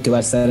fallar. Creo que va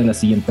a estar en la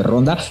siguiente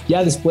ronda.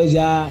 Ya después,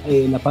 la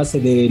fase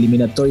de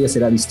eliminatoria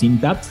será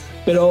distinta.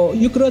 Pero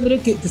yo creo, André,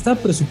 que está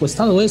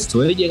presupuestado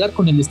esto, llegar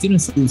con el destino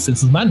en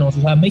sus manos.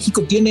 O sea,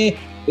 México tiene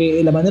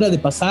la manera de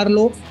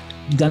pasarlo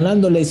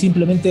ganándole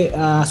simplemente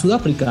a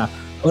Sudáfrica.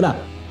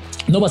 Ahora,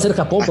 no va a ser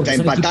Japón, porque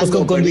hasta son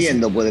empatando o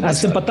perdiendo puede pasar.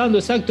 Hasta empatando,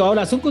 exacto.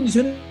 Ahora, son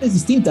condiciones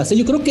distintas.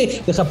 Yo creo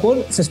que de Japón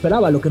se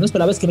esperaba. Lo que no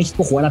esperaba es que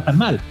México jugara tan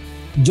mal.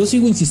 Yo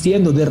sigo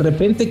insistiendo, de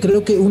repente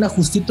creo que un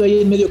ajustito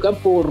ahí en medio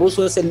campo,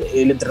 Russo es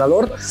el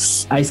entrenador.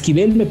 A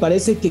Esquivel me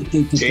parece que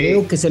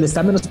creo que se le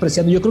está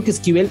menospreciando. Yo creo que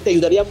Esquivel te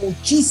ayudaría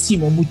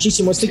muchísimo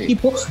a este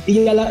equipo.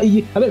 Y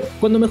a ver,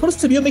 cuando mejor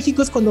se vio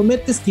México es cuando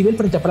mete Esquivel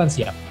frente a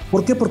Francia.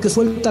 ¿Por qué? Porque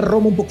suelta a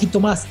Romo un poquito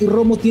más y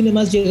Romo tiene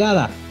más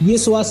llegada y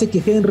eso hace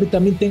que Henry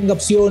también tenga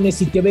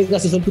opciones y que Vega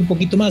se suelte un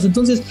poquito más.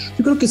 Entonces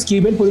yo creo que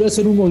Esquivel podría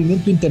hacer un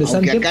movimiento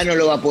interesante. Aunque acá no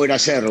lo va a poder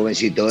hacer,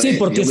 Rubencito. Sí,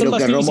 porque yo creo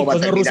que Romo va a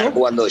terminar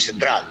jugando de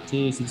central.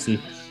 Sí.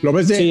 ¿Lo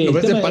ves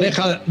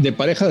de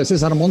pareja de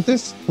César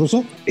Montes,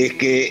 Russo? Es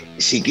que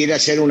si quiere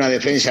hacer una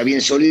defensa bien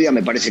sólida,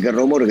 me parece que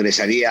Romo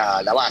regresaría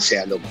a la base,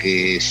 a lo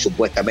que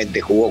supuestamente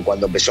jugó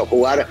cuando empezó a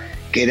jugar,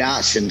 que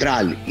era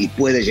central, y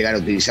puede llegar a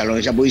utilizarlo en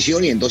esa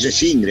posición, y entonces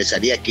sí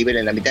ingresaría Esquivel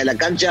en la mitad de la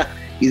cancha,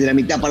 y de la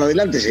mitad para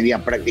adelante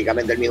sería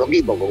prácticamente el mismo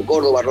equipo, con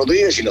Córdoba,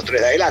 Rodríguez y los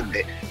 3 de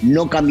adelante.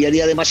 No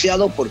cambiaría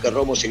demasiado porque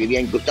Romo seguiría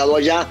incrustado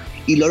allá,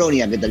 y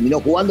Loronia, que terminó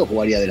jugando,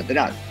 jugaría de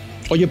lateral.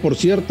 Oye, por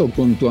cierto,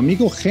 con tu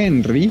amigo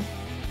Henry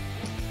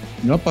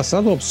no ha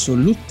pasado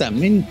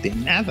absolutamente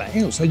nada,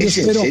 O sea, ¿Es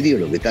en serio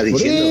lo que estás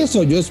diciendo? Por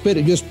eso, yo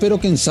espero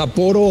que en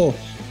Sapporo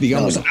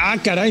digamos,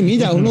 caray,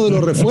 mira, uno de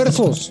los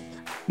refuerzos.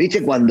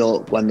 ¿Viste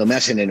cuando me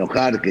hacen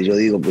enojar, que yo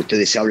digo que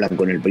ustedes hablan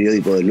con el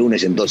periódico del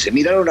lunes? Entonces,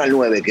 miraron al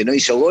 9 que no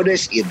hizo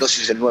goles y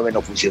entonces el 9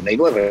 no funciona. Y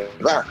no es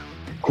verdad.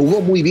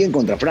 Jugó muy bien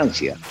contra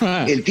Francia.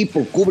 El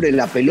tipo cubre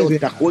la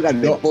pelota, juega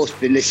de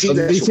poste, le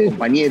sigue a sus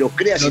compañeros,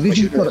 crea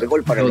situaciones de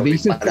gol para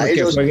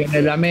ellos. Juega en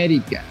el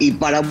América. Y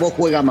para vos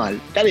juega mal.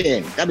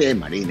 Está bien,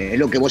 Marín. Es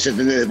lo que vos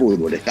entendés de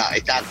fútbol. Está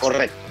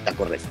correcto.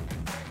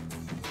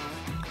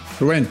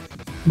 Rubén.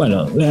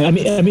 Bueno, a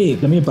mí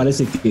me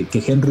parece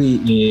que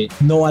Henry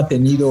no ha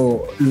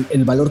tenido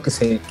el valor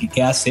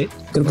que hace.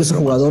 Creo que es un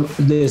jugador...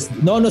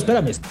 No,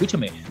 espérame,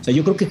 escúchame. O sea,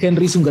 yo creo que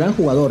Henry es un gran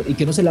jugador y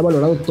que no se le ha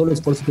valorado todo el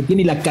esfuerzo que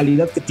tiene y la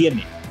calidad que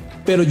tiene.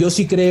 Pero yo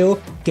sí creo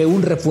que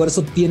un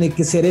refuerzo tiene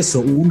que ser eso,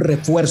 un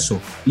refuerzo.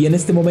 Y en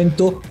este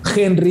momento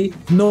Henry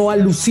no ha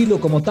lucido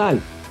como tal,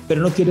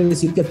 pero no quiere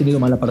decir que ha tenido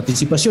mala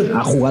participación.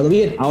 Ha jugado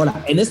bien.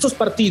 Ahora, en estos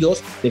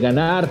partidos de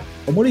ganar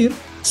o morir,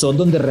 son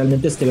donde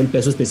realmente se ve el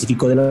peso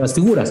específico de las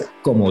figuras,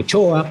 como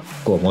Ochoa,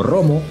 como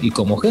Romo y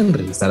como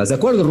Henry. ¿Estarás de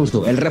acuerdo,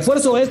 Russo? El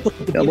refuerzo es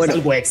porque tienes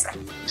algo extra.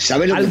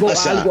 ¿Sabes lo que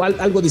pasa?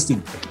 Algo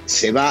distinto.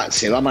 Se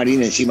va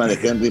Marín encima de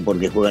Henry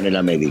porque juega en el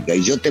América.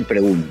 Y yo te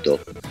pregunto,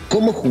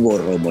 ¿cómo jugó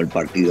Romo el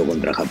partido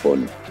contra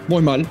Japón?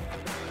 Muy mal.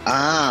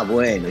 Ah,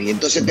 bueno, y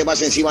entonces te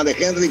vas encima de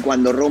Henry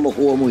cuando Romo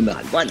jugó muy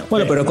mal. Bueno,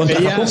 pero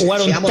contra Japón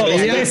jugaron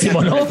todos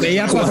pésimos, ¿no?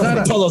 Veía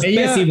pasar todos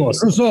pésimos.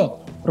 Russo,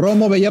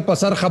 Romo veía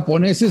pasar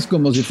japoneses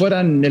como si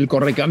fueran el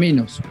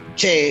correcaminos.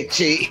 Sí,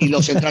 y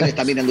los centrales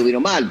también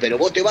anduvieron mal, pero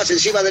vos te vas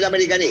encima del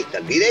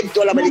americanista,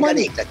 directo al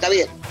americanista, está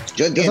bien.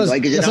 Yo entiendo,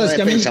 hay que llenar la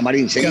defensa,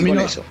 Marín, seguí con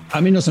eso.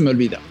 A mí no se me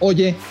olvida.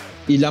 Oye,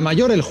 y la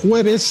mayor el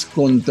jueves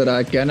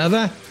contra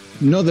Canadá,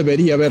 no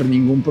debería haber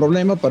ningún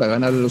problema para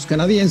ganar a los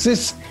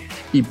canadienses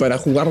y para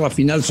jugar la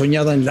final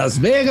soñada en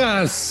Las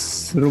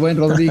Vegas. Rubén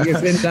Rodríguez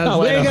en Las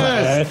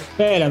Vegas.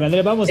 Espérame,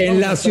 Andrés, vamos. En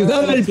la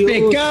ciudad del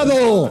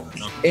pecado.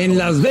 En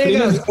Las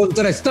Vegas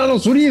contra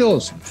Estados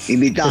Unidos.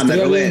 Invítame,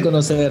 Estaría Rubén. bien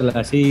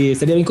conocerla, sí,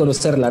 estaría bien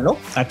conocerla, ¿no?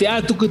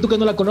 Tú que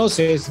no la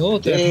conoces,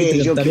 ¿no?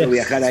 Sí, yo quiero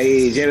viajar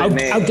ahí,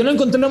 llévenme. Aunque no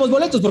encontremos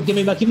boletos, porque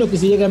me imagino que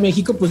si llega a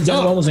México, pues ya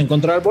no vamos a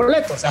encontrar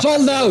boletos. O sea,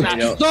 sold out.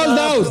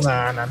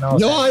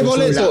 No hay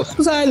boletos.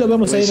 Pues ahí lo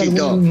vamos a ir en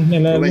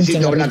algún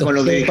Rubéncito, hablar con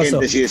los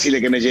dirigentes y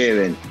decirle que me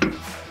lleven.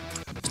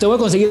 Te voy a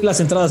conseguir las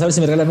entradas a ver si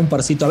me regalan un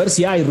parcito, a ver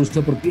si hay,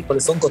 Rusto, porque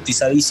son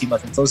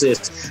cotizadísimas.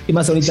 Entonces, y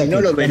más ahorita. Si no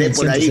lo veré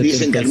por ahí,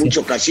 dicen que hay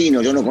muchos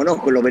casinos. Yo no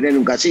conozco, lo veré en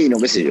un casino,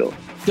 qué sé yo.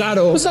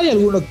 Claro. Pues hay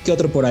alguno que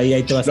otro por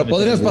ahí te vas lo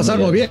podrías pasar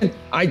muy bien.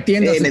 Hay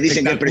tiendas me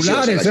dicen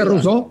espectaculares,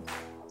 Russo.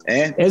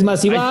 Es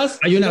más, si vas.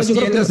 Hay unas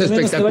tiendas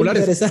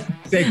espectaculares.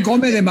 Se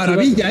come de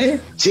maravilla, ¿eh?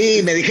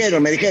 Sí, me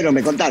dijeron,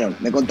 me contaron.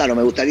 Me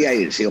gustaría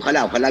ir. Sí,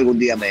 ojalá algún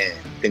día me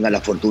tenga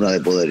la fortuna de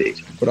poder ir.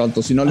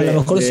 Pronto, si no a lo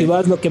mejor si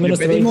vas, lo que menos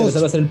te va a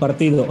interesar va a ser el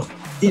partido.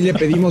 Y le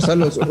pedimos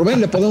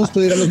Rubén, le podemos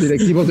pedir a los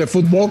directivos de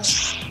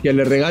Footbox que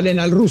le regalen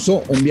al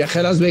Russo un viaje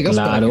a Las Vegas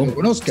para que lo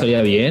conozca.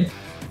 Sería bien.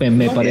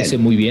 Me parece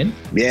muy bien.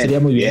 Sería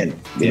muy bien.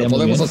 Lo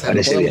podemos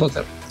hacer.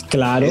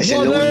 Claro. Es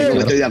lo único que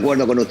estoy de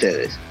acuerdo con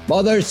ustedes.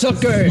 Mother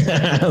Soccer.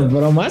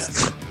 ¿Bromas?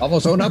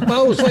 Vamos a una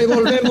pausa y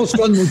volvemos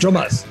con mucho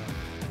más.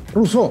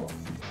 Russo,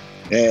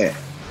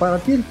 ¿para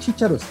ti el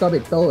Chicharo está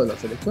vetado de la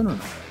selección o no?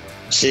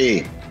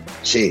 Sí,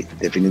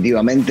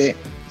 definitivamente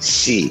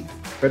sí.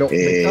 ¿Pero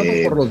vetado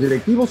por los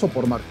directivos o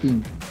por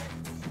Martín?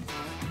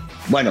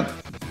 Bueno,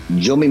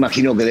 yo me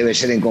imagino que debe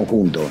ser en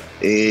conjunto.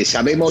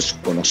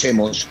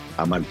 Conocemos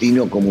a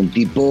Martino como un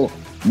tipo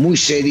muy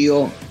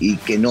serio y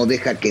que no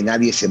deja que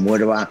nadie se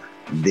mueva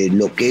de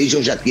lo que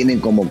ellos ya tienen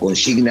como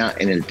consigna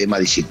en el tema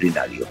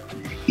disciplinario.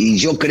 Y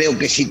yo creo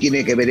que sí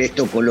tiene que ver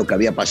esto con lo que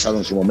había pasado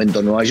en su momento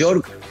en Nueva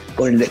York,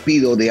 con el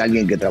despido de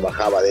alguien que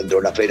trabajaba dentro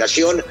de la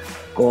federación,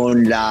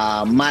 con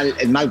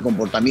el mal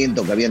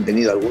comportamiento que habían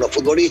tenido algunos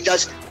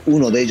futbolistas.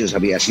 Uno de ellos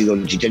había sido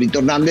el Chicharito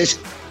Hernández,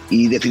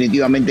 y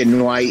definitivamente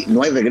no hay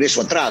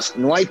regreso atrás.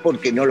 No hay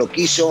porque no lo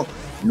quiso,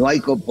 no hay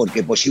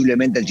porque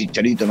posiblemente el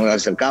Chicharito no le ha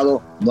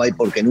acercado, no hay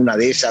porque en una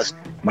de esas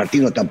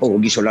Martino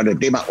tampoco quiso hablar del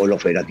tema, o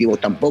los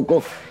federativos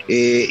tampoco,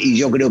 y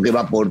yo creo que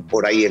va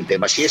por ahí el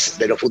tema. Si es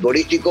de lo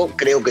futbolístico,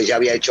 creo que ya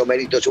había hecho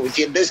méritos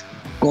suficientes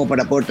como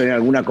para poder tener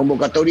alguna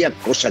convocatoria,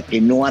 cosa que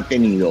no ha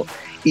tenido.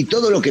 Y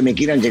todo lo que me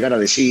quieran llegar a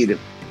decir,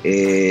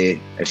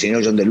 el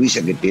señor John de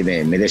Luisa, que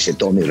merece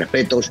todos mis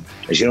respetos,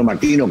 el señor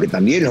Martino, que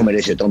también los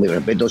merece todos mis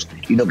respetos,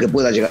 y lo que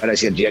pueda llegar a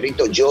decir el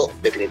Chicharito, yo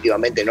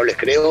definitivamente no les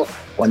creo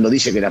cuando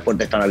dice que las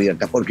puertas están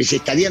abiertas, porque si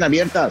estarían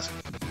abiertas,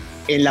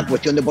 en la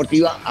cuestión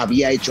deportiva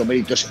había hecho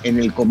méritos en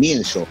el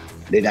comienzo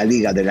de la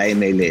liga de la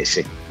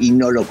MLS y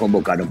no lo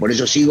convocaron. Por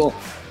eso sigo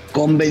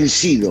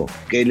convencido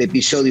que el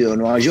episodio de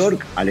Nueva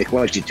York alejó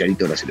al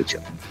Chicharito de la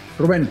selección.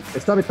 Rubén,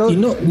 ¿está vetado?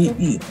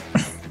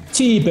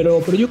 Sí,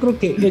 pero yo creo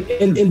que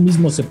él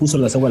mismo se puso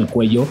la soga al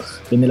cuello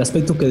en el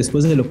aspecto que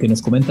después de lo que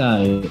nos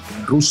comenta el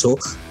Russo,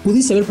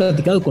 pudiste haber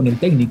platicado con el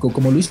técnico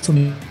como lo hizo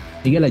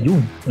Miguel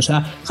Ayun. O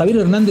sea, Javier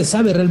Hernández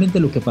sabe realmente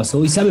lo que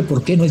pasó y sabe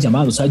por qué no es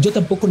llamado. O sea, yo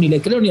tampoco ni le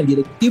creo ni al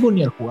directivo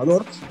ni al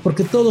jugador,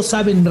 porque todos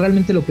saben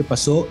realmente lo que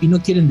pasó y no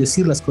quieren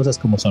decir las cosas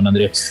como son,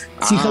 Andrés.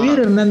 Si Javier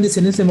Hernández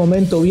en ese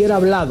momento hubiera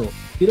hablado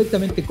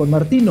directamente con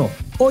Martino,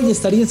 hoy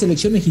estaría en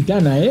Selección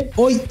Mexicana,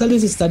 Hoy tal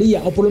vez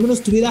estaría, o por lo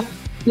menos tuviera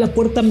la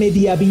puerta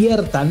media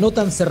abierta, no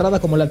tan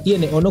cerrada como la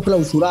tiene, o no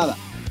clausurada.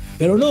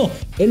 Pero no,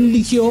 él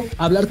eligió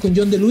hablar con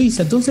John de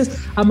Luisa. Entonces,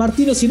 a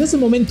Martino, si en ese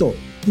momento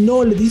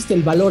no le diste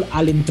el valor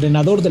al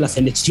entrenador de la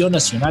selección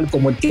nacional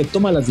como el que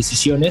toma las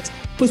decisiones,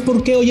 pues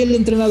 ¿por qué hoy el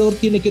entrenador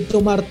tiene que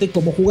tomarte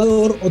como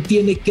jugador o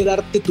tiene que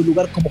darte tu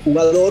lugar como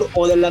jugador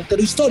o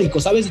delantero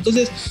histórico, ¿sabes?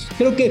 Entonces,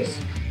 creo que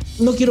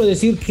no quiero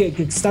decir que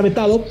está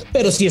vetado,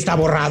 pero sí está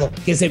borrado,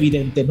 que es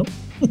evidente, ¿no?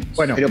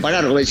 Bueno. Pero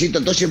pará, Rubensito,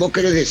 entonces vos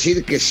querés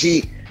decir que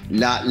sí,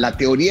 la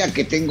teoría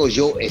que tengo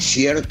yo es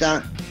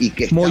cierta y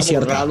que está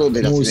borrado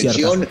de la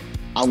selección,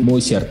 aunque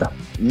muy cierta.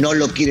 No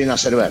lo quieren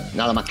hacer ver,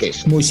 nada más que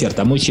eso. Muy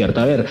cierta, muy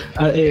cierta. A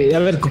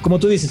ver, como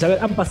tú dices,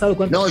 han pasado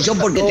cuántos. No, yo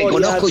porque te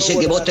conozco y sé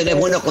que vos tenés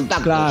buenos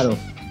contactos. Claro.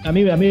 A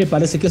mí me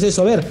parece que es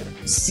eso. A ver,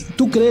 si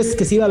 ¿tú crees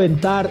que se iba a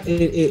aventar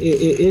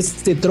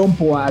este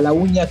trompo a la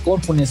uña con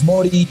Funes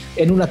Mori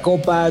en una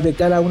copa de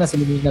cara a unas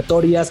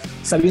eliminatorias,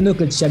 sabiendo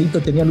que el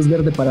Chicharito tenía luz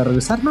verde para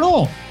regresar?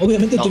 No,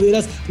 obviamente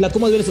tuvieras la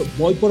cómo de ver eso.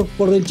 Voy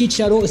por el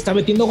Chicharo, está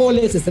metiendo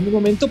goles, está en el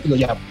momento, pues lo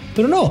llamo.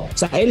 Pero no, o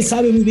sea, él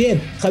sabe muy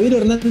bien. Javier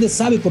Hernández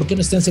sabe por qué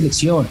no está en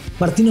selección.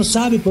 Martino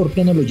sabe por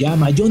qué no lo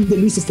llama. John de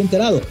Luis está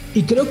enterado.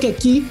 Y creo que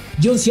aquí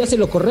John sí hace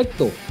lo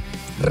correcto.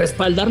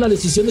 Respaldar la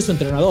decisión de su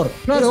entrenador.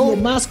 Claro, es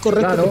lo más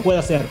correcto que puede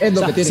hacer. Es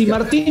lo que tiene si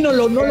Martino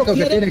no lo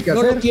quiere,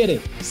 no lo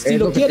quiere. Si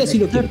lo quiere, sí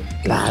lo quiere.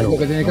 Claro. Es lo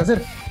que tiene que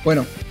hacer.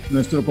 Bueno,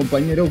 nuestro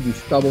compañero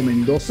Gustavo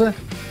Mendoza,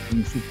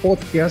 en su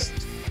podcast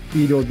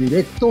Tiro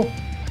Directo,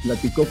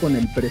 platicó con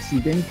el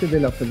presidente de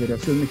la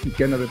Federación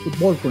Mexicana de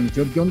Fútbol, con el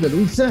señor John de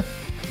Luisa,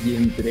 y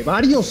entre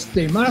varios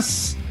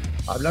temas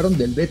hablaron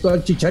del veto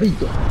al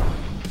Chicharito.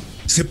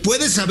 ¿Se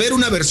puede saber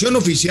una versión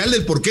oficial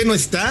del por qué no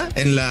está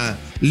en la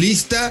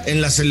lista,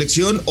 en la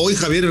selección hoy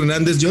Javier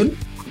Hernández, John?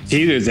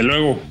 Sí, desde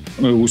luego,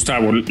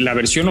 Gustavo. La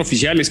versión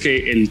oficial es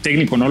que el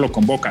técnico no lo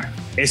convoca.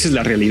 Esa es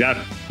la realidad.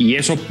 Y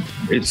eso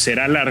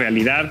será la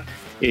realidad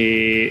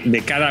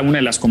de cada una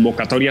de las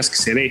convocatorias que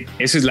se dé.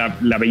 Esa es la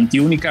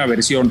 21ª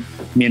versión.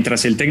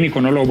 Mientras el técnico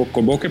no lo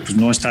convoque, pues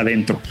no está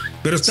dentro.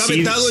 ¿Pero está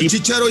vetado el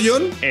Chicharo,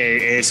 John?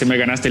 Ese me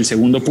ganaste el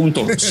segundo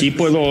punto. Sí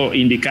puedo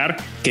indicar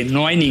que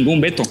no hay ningún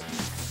veto.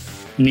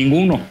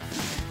 Ninguno.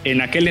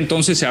 En aquel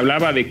entonces se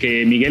hablaba de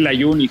que Miguel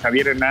Layún y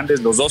Javier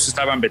Hernández, los dos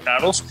estaban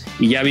vetados,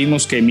 y ya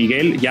vimos que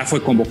Miguel ya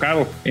fue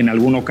convocado en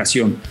alguna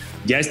ocasión.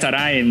 Ya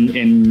estará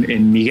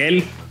en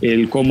Miguel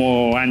el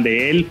cómo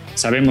ande él.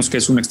 Sabemos que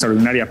es una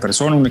extraordinaria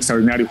persona, un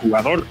extraordinario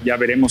jugador. Ya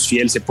veremos si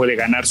él se puede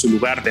ganar su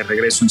lugar de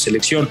regreso en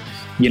selección.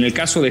 Y en el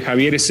caso de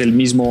Javier es el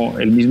mismo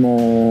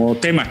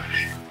tema.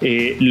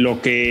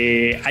 Lo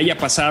que haya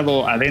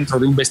pasado adentro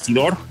de un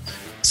vestidor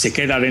se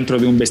queda dentro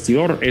de un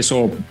vestidor.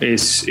 Eso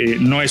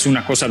no es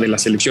una cosa de la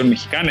selección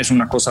mexicana, es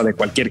una cosa de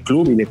cualquier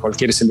club y de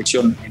cualquier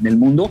selección en el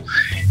mundo.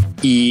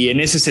 Y en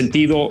ese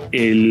sentido,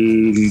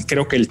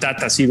 creo que el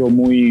Tata ha sido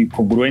muy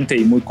congruente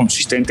y muy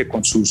consistente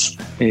con sus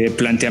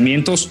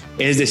planteamientos.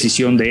 Es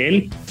decisión de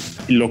él.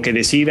 Lo que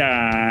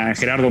decida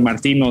Gerardo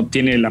Martino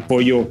tiene el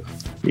apoyo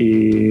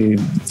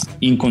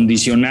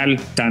incondicional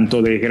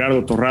tanto de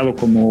Gerardo Torrado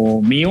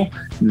como mío,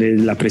 de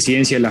la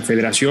presidencia de la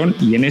federación.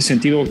 Y en ese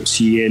sentido,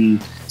 si el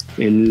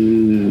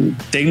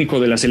técnico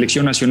de la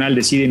selección nacional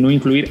decide no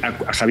incluir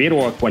a Javier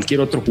o a cualquier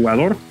otro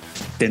jugador,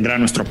 tendrá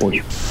nuestro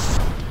apoyo.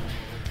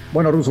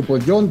 Bueno, Russo,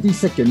 pues John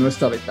dice que no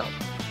está vetado.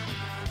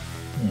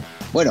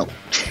 Bueno,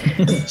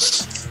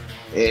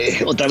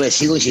 otra vez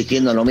sigo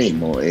insistiendo en lo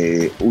mismo.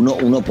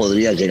 Uno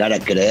podría llegar a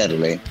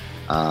creerle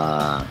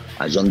a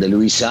John de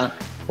Luisa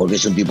porque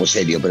es un tipo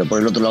serio, pero por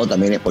el otro lado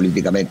también es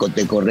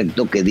políticamente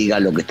correcto que diga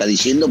lo que está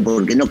diciendo,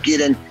 porque no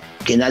quieren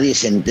que nadie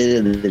se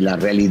entere de la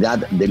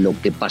realidad de lo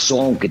que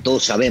pasó, aunque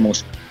todos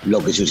sabemos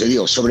lo que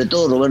sucedió. Sobre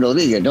todo Rubén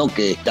Rodríguez, ¿no?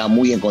 Que está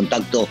muy en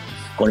contacto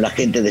con la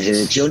gente de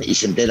selección y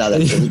se entera de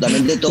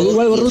absolutamente todo. Te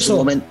digo algo,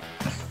 Russo.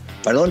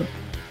 ¿Perdón?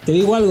 Te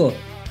digo algo.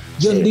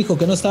 John dijo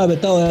que no estaba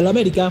vetado de la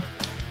América.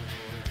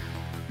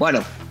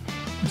 Bueno.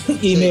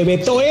 Y me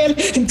vetó él,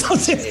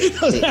 entonces.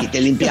 Y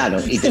te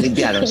limpiaron.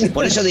 Sí,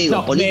 por eso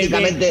digo,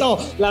 políticamente.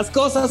 Las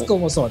cosas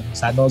como son. O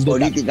sea,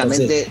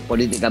 políticamente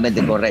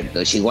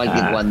correcto. Es igual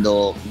que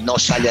cuando no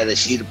sale a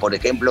decir, por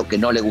ejemplo, que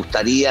no le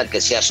gustaría que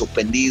sea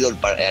suspendido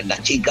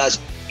las chicas.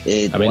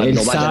 A ver, él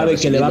sabe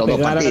que le va a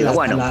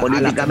pegar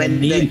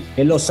políticamente.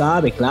 Él lo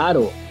sabe,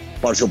 claro.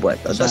 Por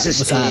supuesto.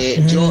 Entonces,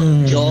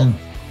 yo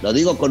lo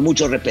digo con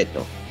mucho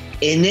respeto.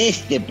 En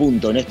este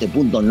punto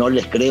no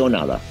les creo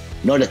nada.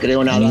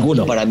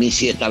 Ninguno. Para mí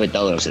sí está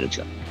vetado de la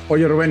selección.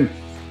 Oye, Rubén,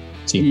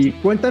 y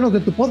cuéntanos de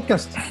tu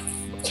podcast.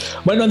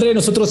 Bueno, André,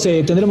 nosotros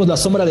tendremos la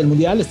sombra del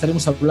Mundial,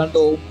 estaremos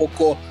hablando un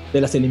poco de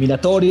las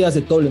eliminatorias,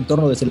 de todo el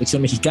entorno de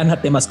selección mexicana,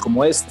 temas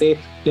como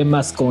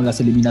temas con las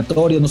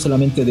eliminatorias, no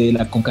solamente de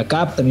la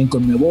CONCACAF, también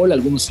con Mebol,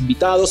 algunos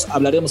invitados,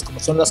 hablaremos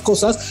cómo son las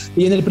cosas.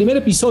 Y en el primer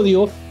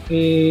episodio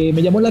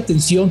me llamó la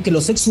atención que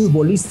los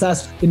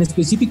exfutbolistas, en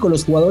específico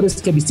los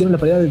jugadores que vistieron la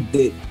playera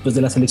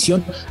de la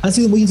selección, han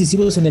sido muy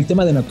incisivos en el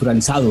tema de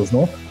naturalizados,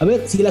 ¿no? A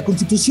ver, si la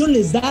Constitución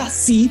les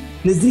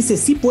dice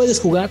sí puedes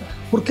jugar,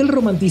 ¿por qué el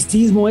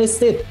romanticismo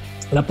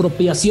la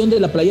apropiación de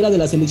la playera de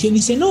la selección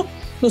dice no?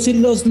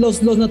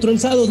 Los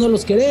naturalizados no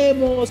los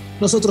queremos,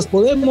 nosotros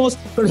podemos,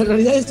 pero la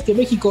realidad es que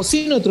México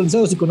sin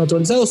naturalizados y con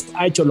naturalizados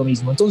ha hecho lo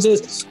mismo.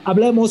 Entonces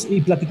hablamos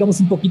y platicamos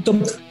un poquito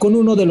con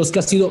uno de los que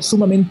ha sido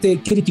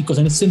sumamente críticos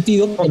en ese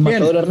sentido, el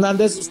Matador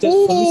Hernández.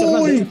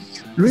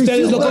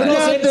 Ustedes lo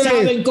conocen,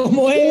 saben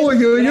cómo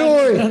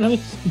es.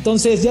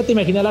 Entonces ya te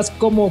imaginarás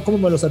cómo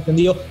me los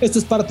atendió. Esto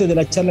es parte de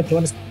la charla que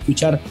van a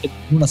escuchar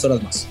en unas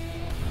horas más.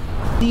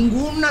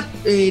 ningún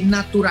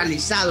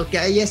naturalizado que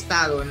haya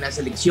estado en la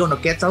selección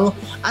o que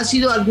ha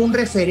sido algún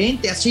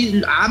referente,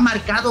 ha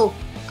marcado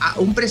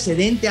un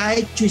precedente, ha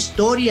hecho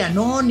historia.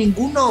 No,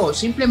 ninguno.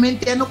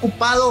 Simplemente han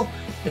ocupado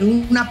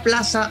en una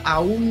plaza a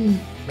un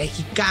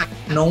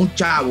mexicano, un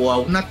chavo, a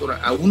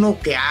uno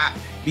que ha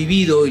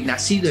vivido y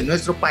nacido en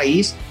nuestro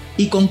país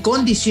y con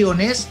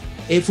condiciones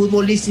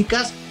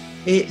futbolísticas,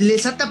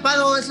 les ha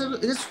tapado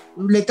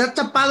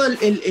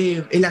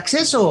el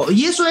acceso.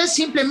 Y eso es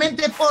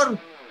simplemente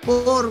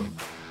por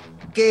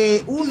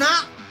que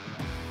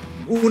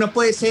una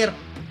puede ser,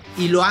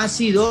 y lo ha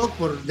sido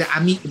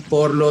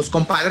por los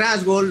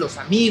compadrazgos, los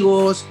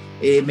amigos,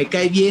 me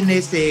cae bien,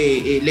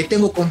 le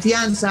tengo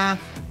confianza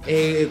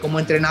como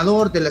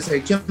entrenador de la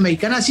selección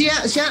mexicana. Así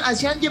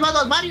han llevado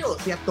a varios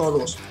y a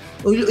todos.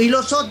 Y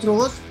los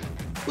otros,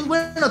 pues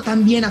bueno,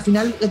 también a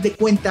final de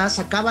cuentas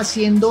acaba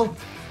siendo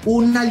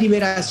una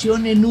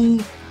liberación en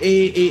un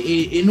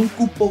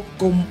cupo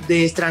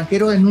de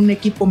extranjero en un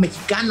equipo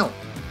mexicano.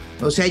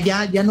 O sea,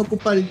 ya no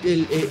ocupa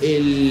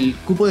el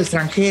cupo de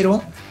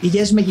extranjero y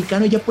ya es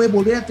mexicano y ya puede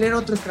volver a traer a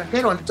otro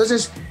extranjero.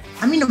 Entonces,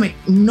 a mí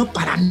no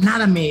para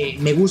nada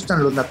me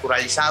gustan los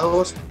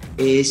naturalizados.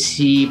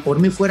 Si por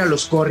mí fuera,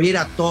 los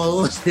corriera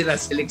todos de la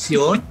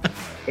selección.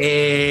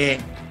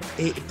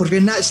 Porque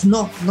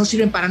no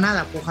sirven para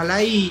nada. Ojalá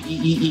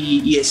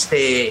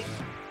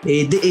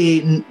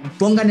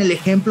pongan el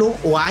ejemplo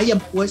o hayan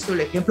puesto el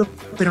ejemplo,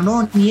 pero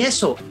no, ni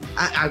eso.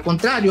 Al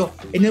contrario,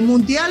 en el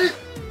Mundial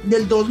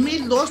del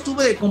 2002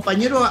 tuve de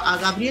compañero a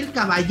Gabriel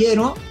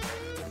Caballero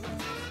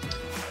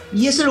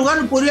y ese lugar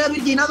lo podría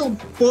haber llenado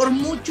por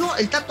mucho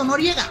el Tato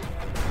Noriega.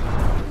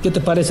 ¿Qué te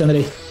parece,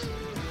 André?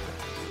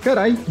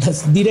 Caray.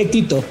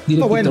 Directito,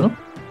 bueno, ¿no?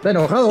 Está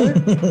enojado, ¿eh?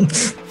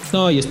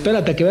 No, y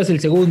espérate a que veas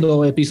el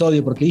segundo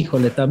episodio, porque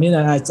híjole, también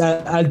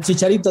al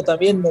Chicharito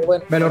también,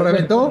 bueno. ¿Me lo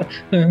reventó?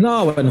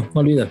 No, bueno,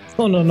 no olvides.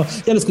 No,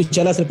 ya lo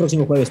escucharás el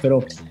próximo jueves,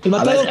 pero el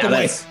matador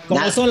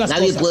como son las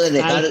nadie cosas.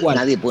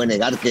 Nadie puede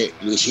negar que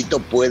Luisito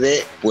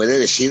puede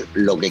decir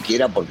lo que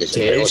quiera porque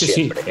se entregó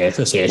siempre.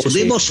 Eso sí.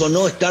 Podemos o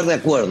no estar de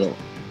acuerdo,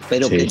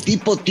 pero que el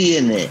tipo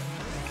tiene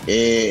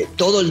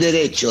todo el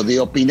derecho de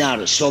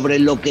opinar sobre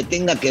lo que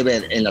tenga que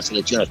ver en la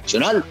selección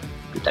nacional,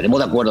 estaremos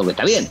de acuerdo que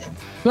está bien.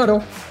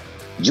 Claro.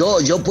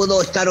 Yo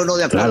puedo estar o no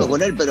de acuerdo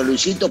con él, pero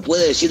Luisito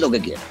puede decir lo que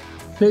quiera.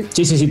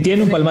 Sí,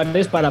 tiene un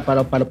palmarés para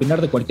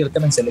opinar de cualquier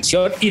tema en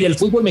selección y del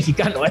fútbol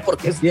mexicano,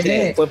 porque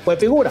fue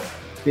figura.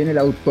 Tiene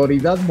la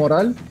autoridad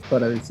moral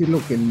para decir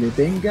lo que le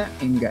venga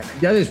en gana.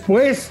 Ya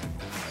después,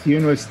 si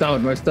uno está o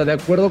no está de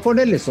acuerdo con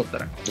él, es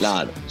otra.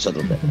 Claro, es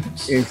otro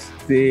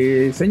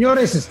tema.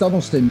 Señores,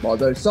 estamos en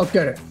Mother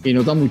Soccer y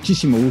nos da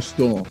muchísimo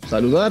gusto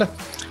saludar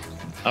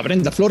a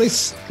Brenda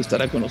Flores, que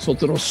estará con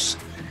nosotros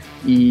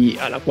y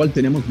a la cual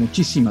tenemos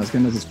muchísimas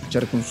ganas de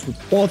escuchar con su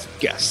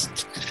podcast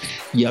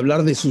y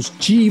hablar de sus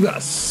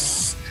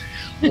Chivas.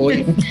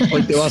 Hoy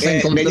te vas a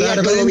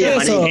encontrar, Brenda.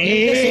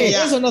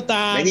 Eso no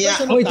está.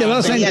 Hoy te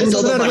vas a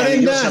encontrar,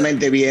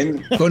 Brenda,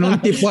 bien. con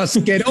un tipo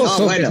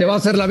asqueroso que te va a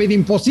hacer la vida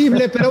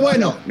imposible, pero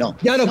bueno,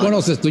 ya lo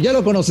conoces tú.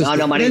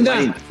 No, Marín.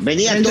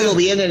 Venía todo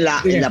bien en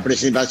la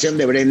presentación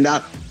de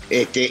Brenda.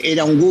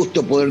 Era un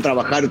gusto poder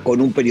trabajar con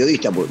un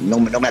periodista, pues no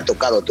me ha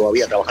tocado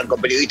todavía trabajar con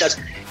periodistas,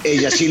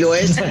 ella sí lo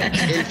es.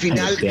 El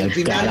final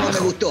no me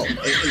gustó,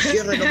 el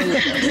cierre no me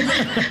gustó.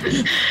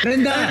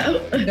 Brenda,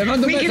 te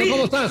mando un beso,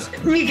 ¿cómo estás?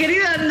 Mi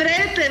querido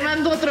Andrés, te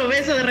mando otro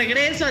beso de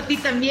regreso, a ti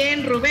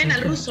también, Rubén,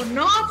 al ruso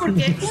no,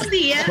 porque un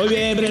día... Muy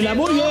bien, Brenda,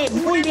 muy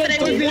bien,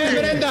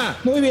 Brenda.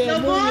 Muy bien. Lo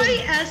voy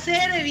a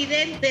hacer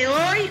evidente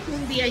hoy.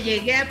 Un día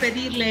llegué a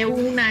pedirle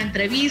una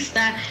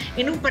entrevista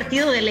en un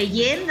partido de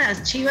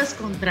leyendas, Chivas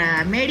contra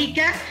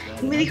América,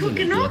 y me dijo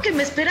que no, que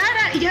me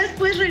esperara, y ya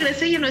después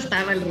regresé y ya no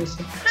estaba el ruso.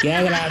 ¡Qué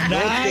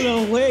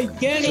agrandado, güey!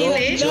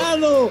 ¡Qué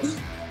agrandado!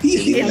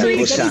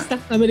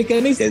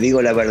 Americanista. Te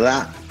digo la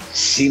verdad,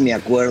 sí me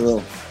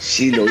acuerdo,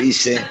 sí lo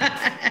hice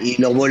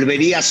y lo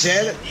volvería a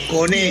hacer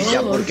con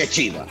ella porque es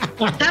Chiva.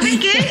 ¿Saben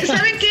qué?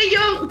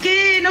 Yo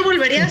qué no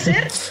volvería a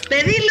hacer?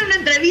 Pedirle una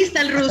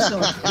entrevista al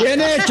ruso.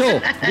 Bien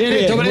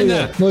hecho,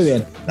 Brenda. Muy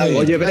bien.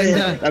 Oye,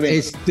 Brenda,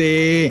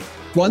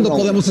 ¿cuándo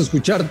podemos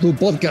escuchar tu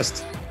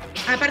podcast?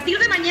 A partir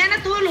de mañana,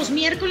 todos los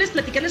miércoles,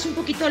 platicarles un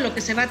poquito de lo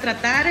que se va a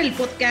tratar. El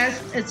podcast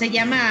se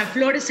llama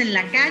Flores en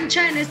la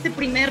Cancha. En este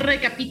primer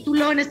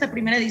capítulo, en esta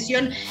primera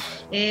edición,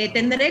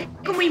 tendré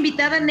como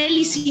invitada a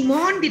Nelly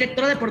Simón,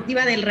 directora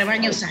deportiva del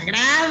Rebaño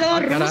Sagrado.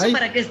 Ruso,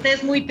 para que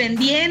estés muy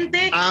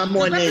pendiente.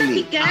 Amo a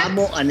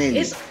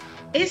Nelly.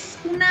 Es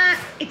una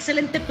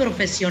excelente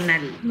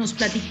profesional. Nos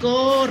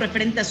platicó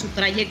referente a su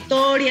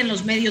trayectoria en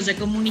los medios de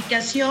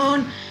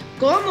comunicación,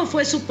 cómo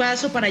fue su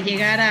paso para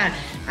llegar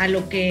a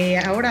lo que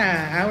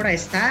ahora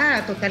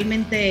está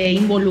totalmente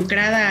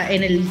involucrada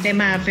en el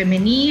tema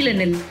femenil,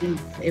 en el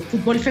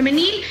fútbol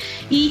femenil,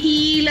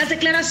 y las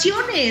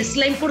declaraciones,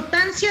 la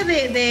importancia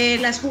de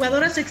las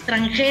jugadoras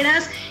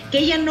extranjeras, que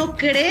ella no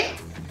cree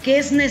que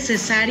es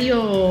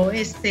necesario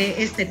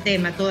este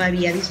tema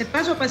todavía. Dice,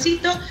 paso a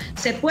pasito,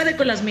 se puede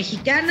con las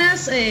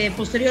mexicanas,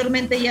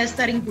 posteriormente ya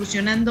estar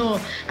incursionando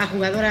a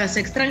jugadoras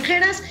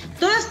extranjeras.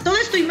 Todo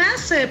esto y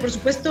más, por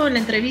supuesto, en la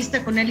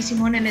entrevista con Nelly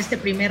Simón en este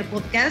primer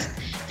podcast,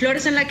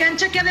 Flores en la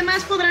Cancha, que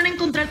además podrán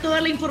encontrar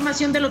toda la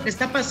información de lo que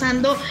está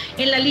pasando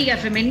en la Liga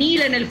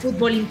Femenil, en el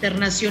fútbol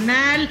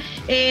internacional,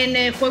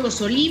 en Juegos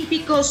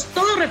Olímpicos,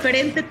 todo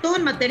referente, todo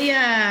en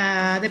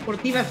materia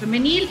deportiva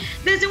femenil,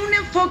 desde un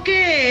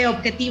enfoque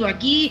objetivo.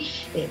 Aquí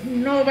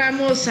no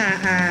vamos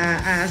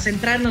a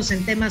centrarnos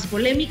en temas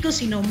polémicos,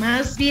 sino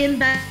más bien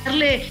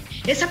darle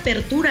esa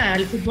apertura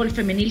al fútbol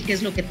femenil, que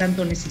es lo que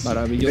tanto necesita.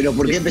 Maravilloso. Pero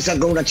 ¿por qué empezar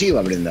con una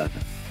chiva, Brenda?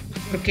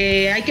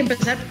 Porque hay que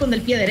empezar con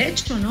el pie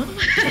derecho, ¿no?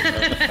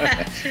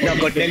 No,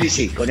 con Nelly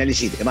sí.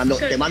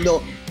 Te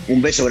mando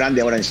un beso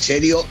grande ahora, en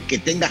serio. Que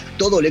tengas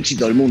todo el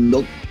éxito del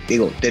mundo.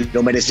 Digo, te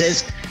lo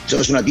mereces.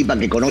 Sos una tipa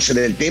que conoce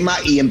del tema,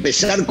 y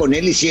empezar con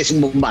Nelly sí es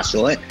un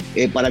bombazo.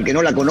 Para el que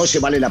no la conoce,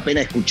 vale la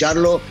pena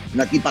escucharlo.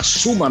 Una tipa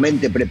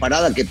sumamente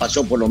preparada que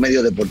pasó por los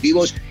medios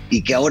deportivos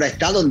y que ahora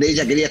está donde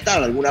ella quería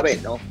estar alguna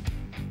vez, ¿no?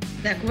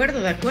 De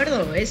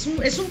acuerdo. Es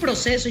un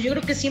proceso. Yo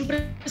creo que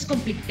siempre es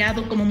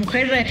complicado como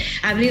mujer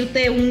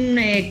abrirte un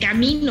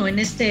camino en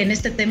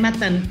este tema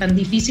tan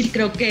difícil.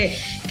 Creo que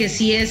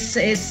sí es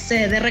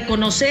de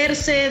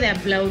reconocerse, de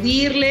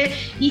aplaudirle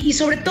y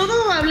sobre todo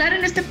hablar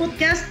en este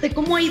podcast de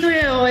cómo ha ido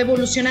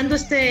evolucionando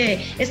este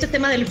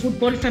tema del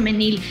fútbol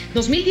femenil.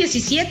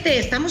 2017,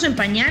 estamos en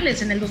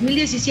pañales. En el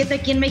 2017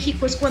 aquí en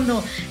México es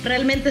cuando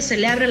realmente se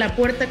le abre la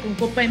puerta con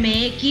Copa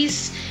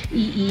MX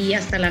y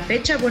hasta la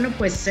fecha, bueno,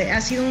 pues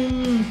ha sido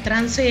un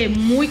trance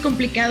muy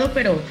complicado,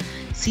 pero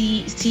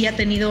sí ha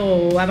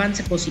tenido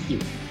avance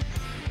positivo.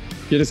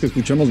 ¿Quieres que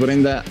escuchemos,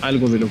 Brenda,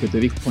 algo de lo que te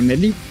dijo con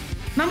Nelly?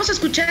 Vamos a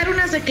escuchar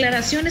unas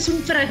declaraciones, un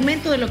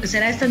fragmento de lo que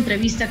será esta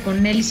entrevista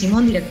con Nelly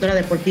Simón, directora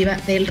deportiva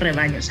del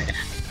Rebaño Sagrado.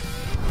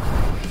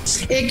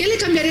 ¿Qué le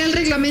cambiaría al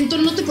reglamento?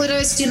 No te podría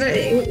decir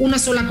una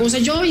sola cosa.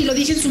 Yo, y lo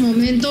dije en su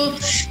momento,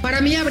 para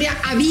mí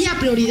había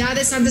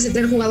prioridades antes de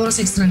tener jugadoras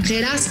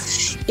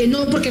extranjeras,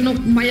 no porque no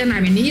vayan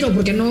a venir o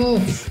porque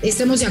no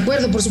estemos de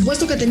acuerdo. Por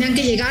supuesto que tenían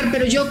que llegar,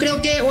 pero yo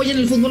creo que hoy en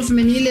el fútbol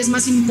femenil es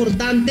más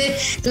importante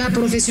la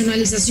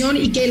profesionalización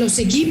y que los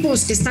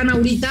equipos que están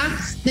ahorita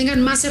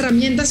tengan más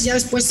herramientas y ya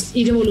después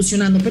ir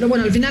evolucionando. Pero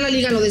bueno, al final la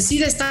liga lo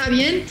decide, está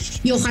bien,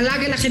 y ojalá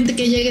que la gente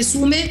que llegue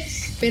sume,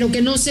 pero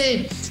que no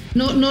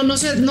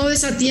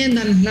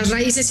desatiendan las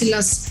raíces y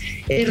las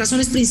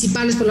razones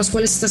principales por las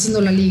cuales se está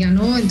haciendo la liga,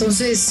 ¿no?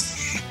 Entonces,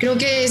 creo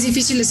que es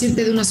difícil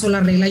decirte de una sola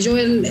regla. Yo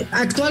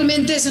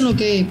actualmente es en lo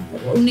que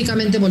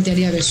únicamente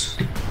voltearía a ver.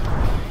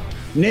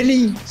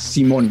 Nelly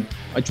Simón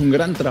ha hecho un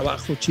gran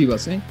trabajo,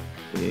 Chivas, en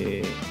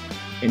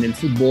el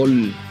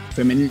fútbol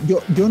femenil.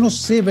 Yo no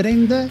sé,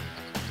 Brenda,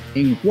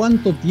 en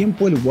cuánto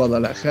tiempo el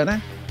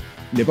Guadalajara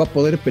le va a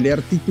poder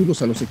pelear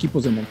títulos a los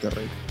equipos de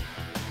Monterrey.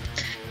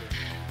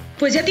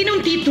 Pues ya tiene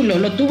un título,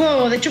 lo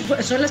tuvo, de hecho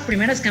son las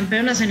primeras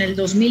campeonas en el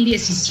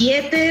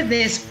 2017,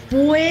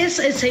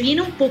 después se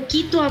viene un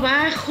poquito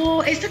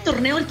abajo. El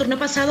torneo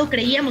pasado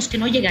creíamos que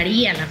no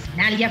llegaría a la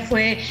final, ya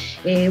fue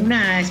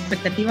una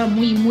expectativa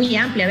muy, muy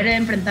amplia. Haber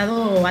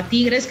enfrentado a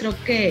Tigres creo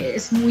que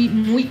es muy,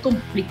 muy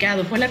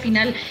complicado, fue la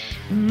final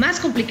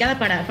más complicada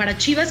para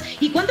Chivas.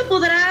 ¿Y cuándo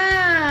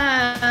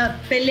podrá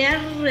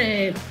pelear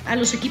a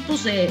los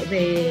equipos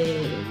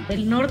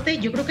del norte?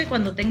 Yo creo que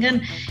cuando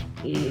tengan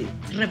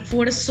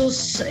refuerzos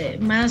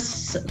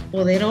más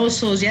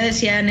poderosos. Ya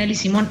decía Nelly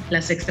Simón,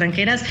 las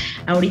extranjeras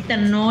ahorita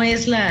no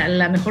es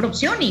la mejor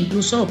opción,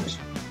 incluso pues,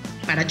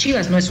 para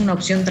Chivas no es una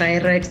opción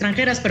traer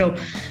extranjeras, pero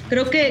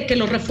creo que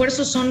los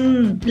refuerzos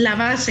son la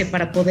base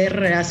para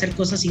poder hacer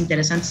cosas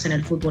interesantes en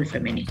el fútbol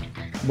femenino.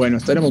 Bueno,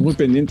 estaremos muy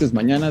pendientes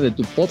mañana de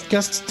tu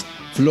podcast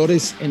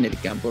Flores en el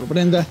Campo.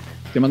 Brenda,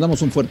 te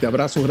mandamos un fuerte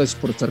abrazo, gracias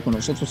por estar con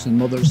nosotros en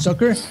Mother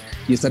Soccer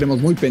y estaremos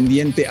muy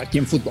pendientes aquí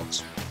en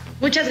Footbox.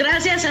 Muchas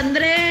gracias,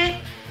 André,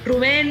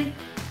 Rubén,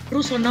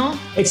 Ruso, ¿no.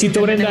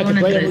 Éxito, Brenda, que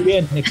te vaya muy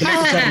bien.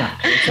 Excelente charla.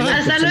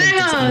 Hasta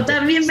luego.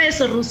 También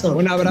beso, Ruso.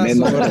 Un abrazo.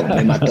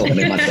 Me mató.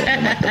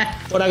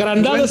 Por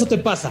agrandado eso te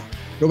pasa.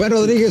 Rubén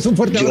Rodríguez, un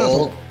fuerte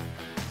abrazo.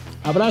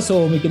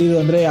 Abrazo, mi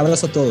querido André,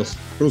 abrazo a todos.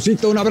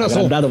 Rusito, un abrazo.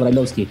 Agrandado,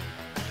 Brailovsky.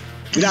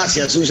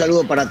 Gracias, un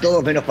saludo para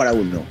todos, menos para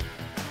uno.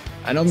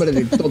 A nombre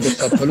de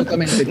todos,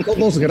 absolutamente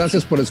todos,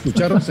 gracias por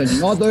escucharnos en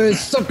Mother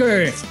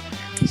Soccer.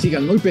 Y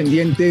sigan muy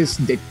pendientes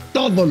de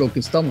todo lo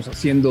que estamos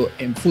haciendo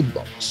en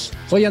Footbox.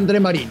 Soy André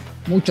Marín.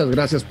 Muchas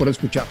gracias por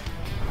escuchar.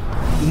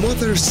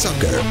 Mother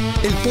Soccer,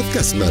 el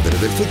podcast madre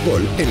del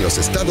fútbol en los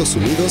Estados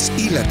Unidos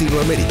y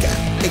Latinoamérica,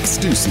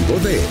 exclusivo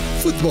de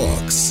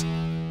Footbox.